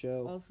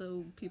show.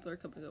 Also, people are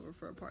coming over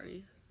for a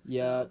party.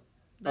 Yeah. So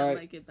that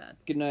might get bad.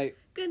 Good night.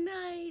 Good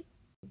night.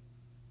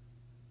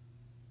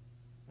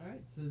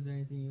 Alright, so is there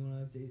anything you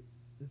want to update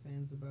the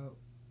fans about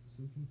so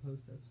we can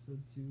post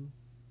episode 2?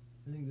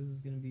 I think this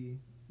is going to be...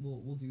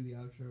 We'll do the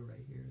outro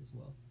right here as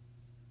well.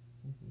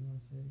 Anything you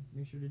want to say?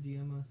 Make sure to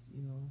DM us,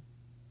 email us.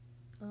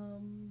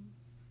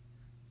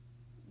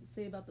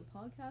 Say about the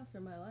podcast or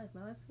my life.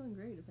 My life's going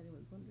great, if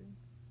anyone's wondering.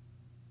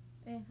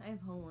 I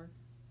have homework.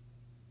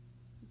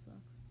 It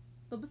sucks.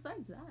 But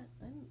besides that,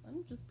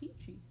 I'm just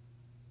peachy.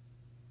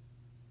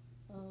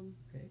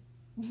 Okay.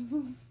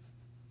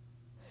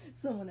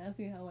 Someone asked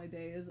me how my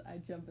day is. I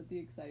jump at the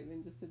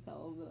excitement just to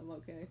tell them that I'm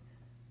okay.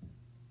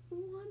 For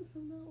once,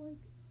 I'm not like,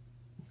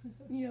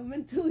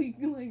 mentally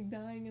like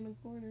dying in a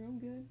corner. I'm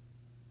good.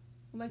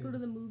 I might go to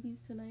the movies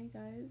tonight,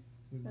 guys.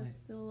 That's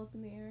still up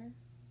in the air.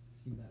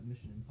 See that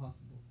Mission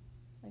Impossible.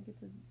 I get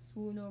to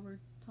swoon over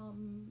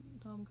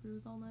Tom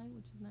Cruise all night,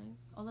 which is nice.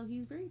 Although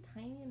he's very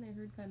tiny and I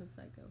heard kind of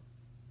psycho.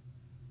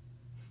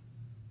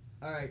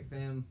 Alright,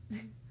 fam.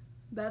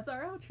 That's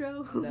our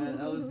outro.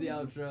 that was the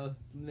outro.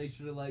 Make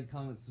sure to like,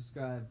 comment,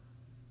 subscribe.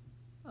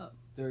 Oh.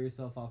 Throw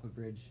yourself off a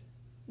bridge.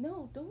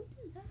 No, don't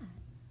do that.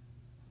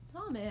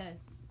 Thomas.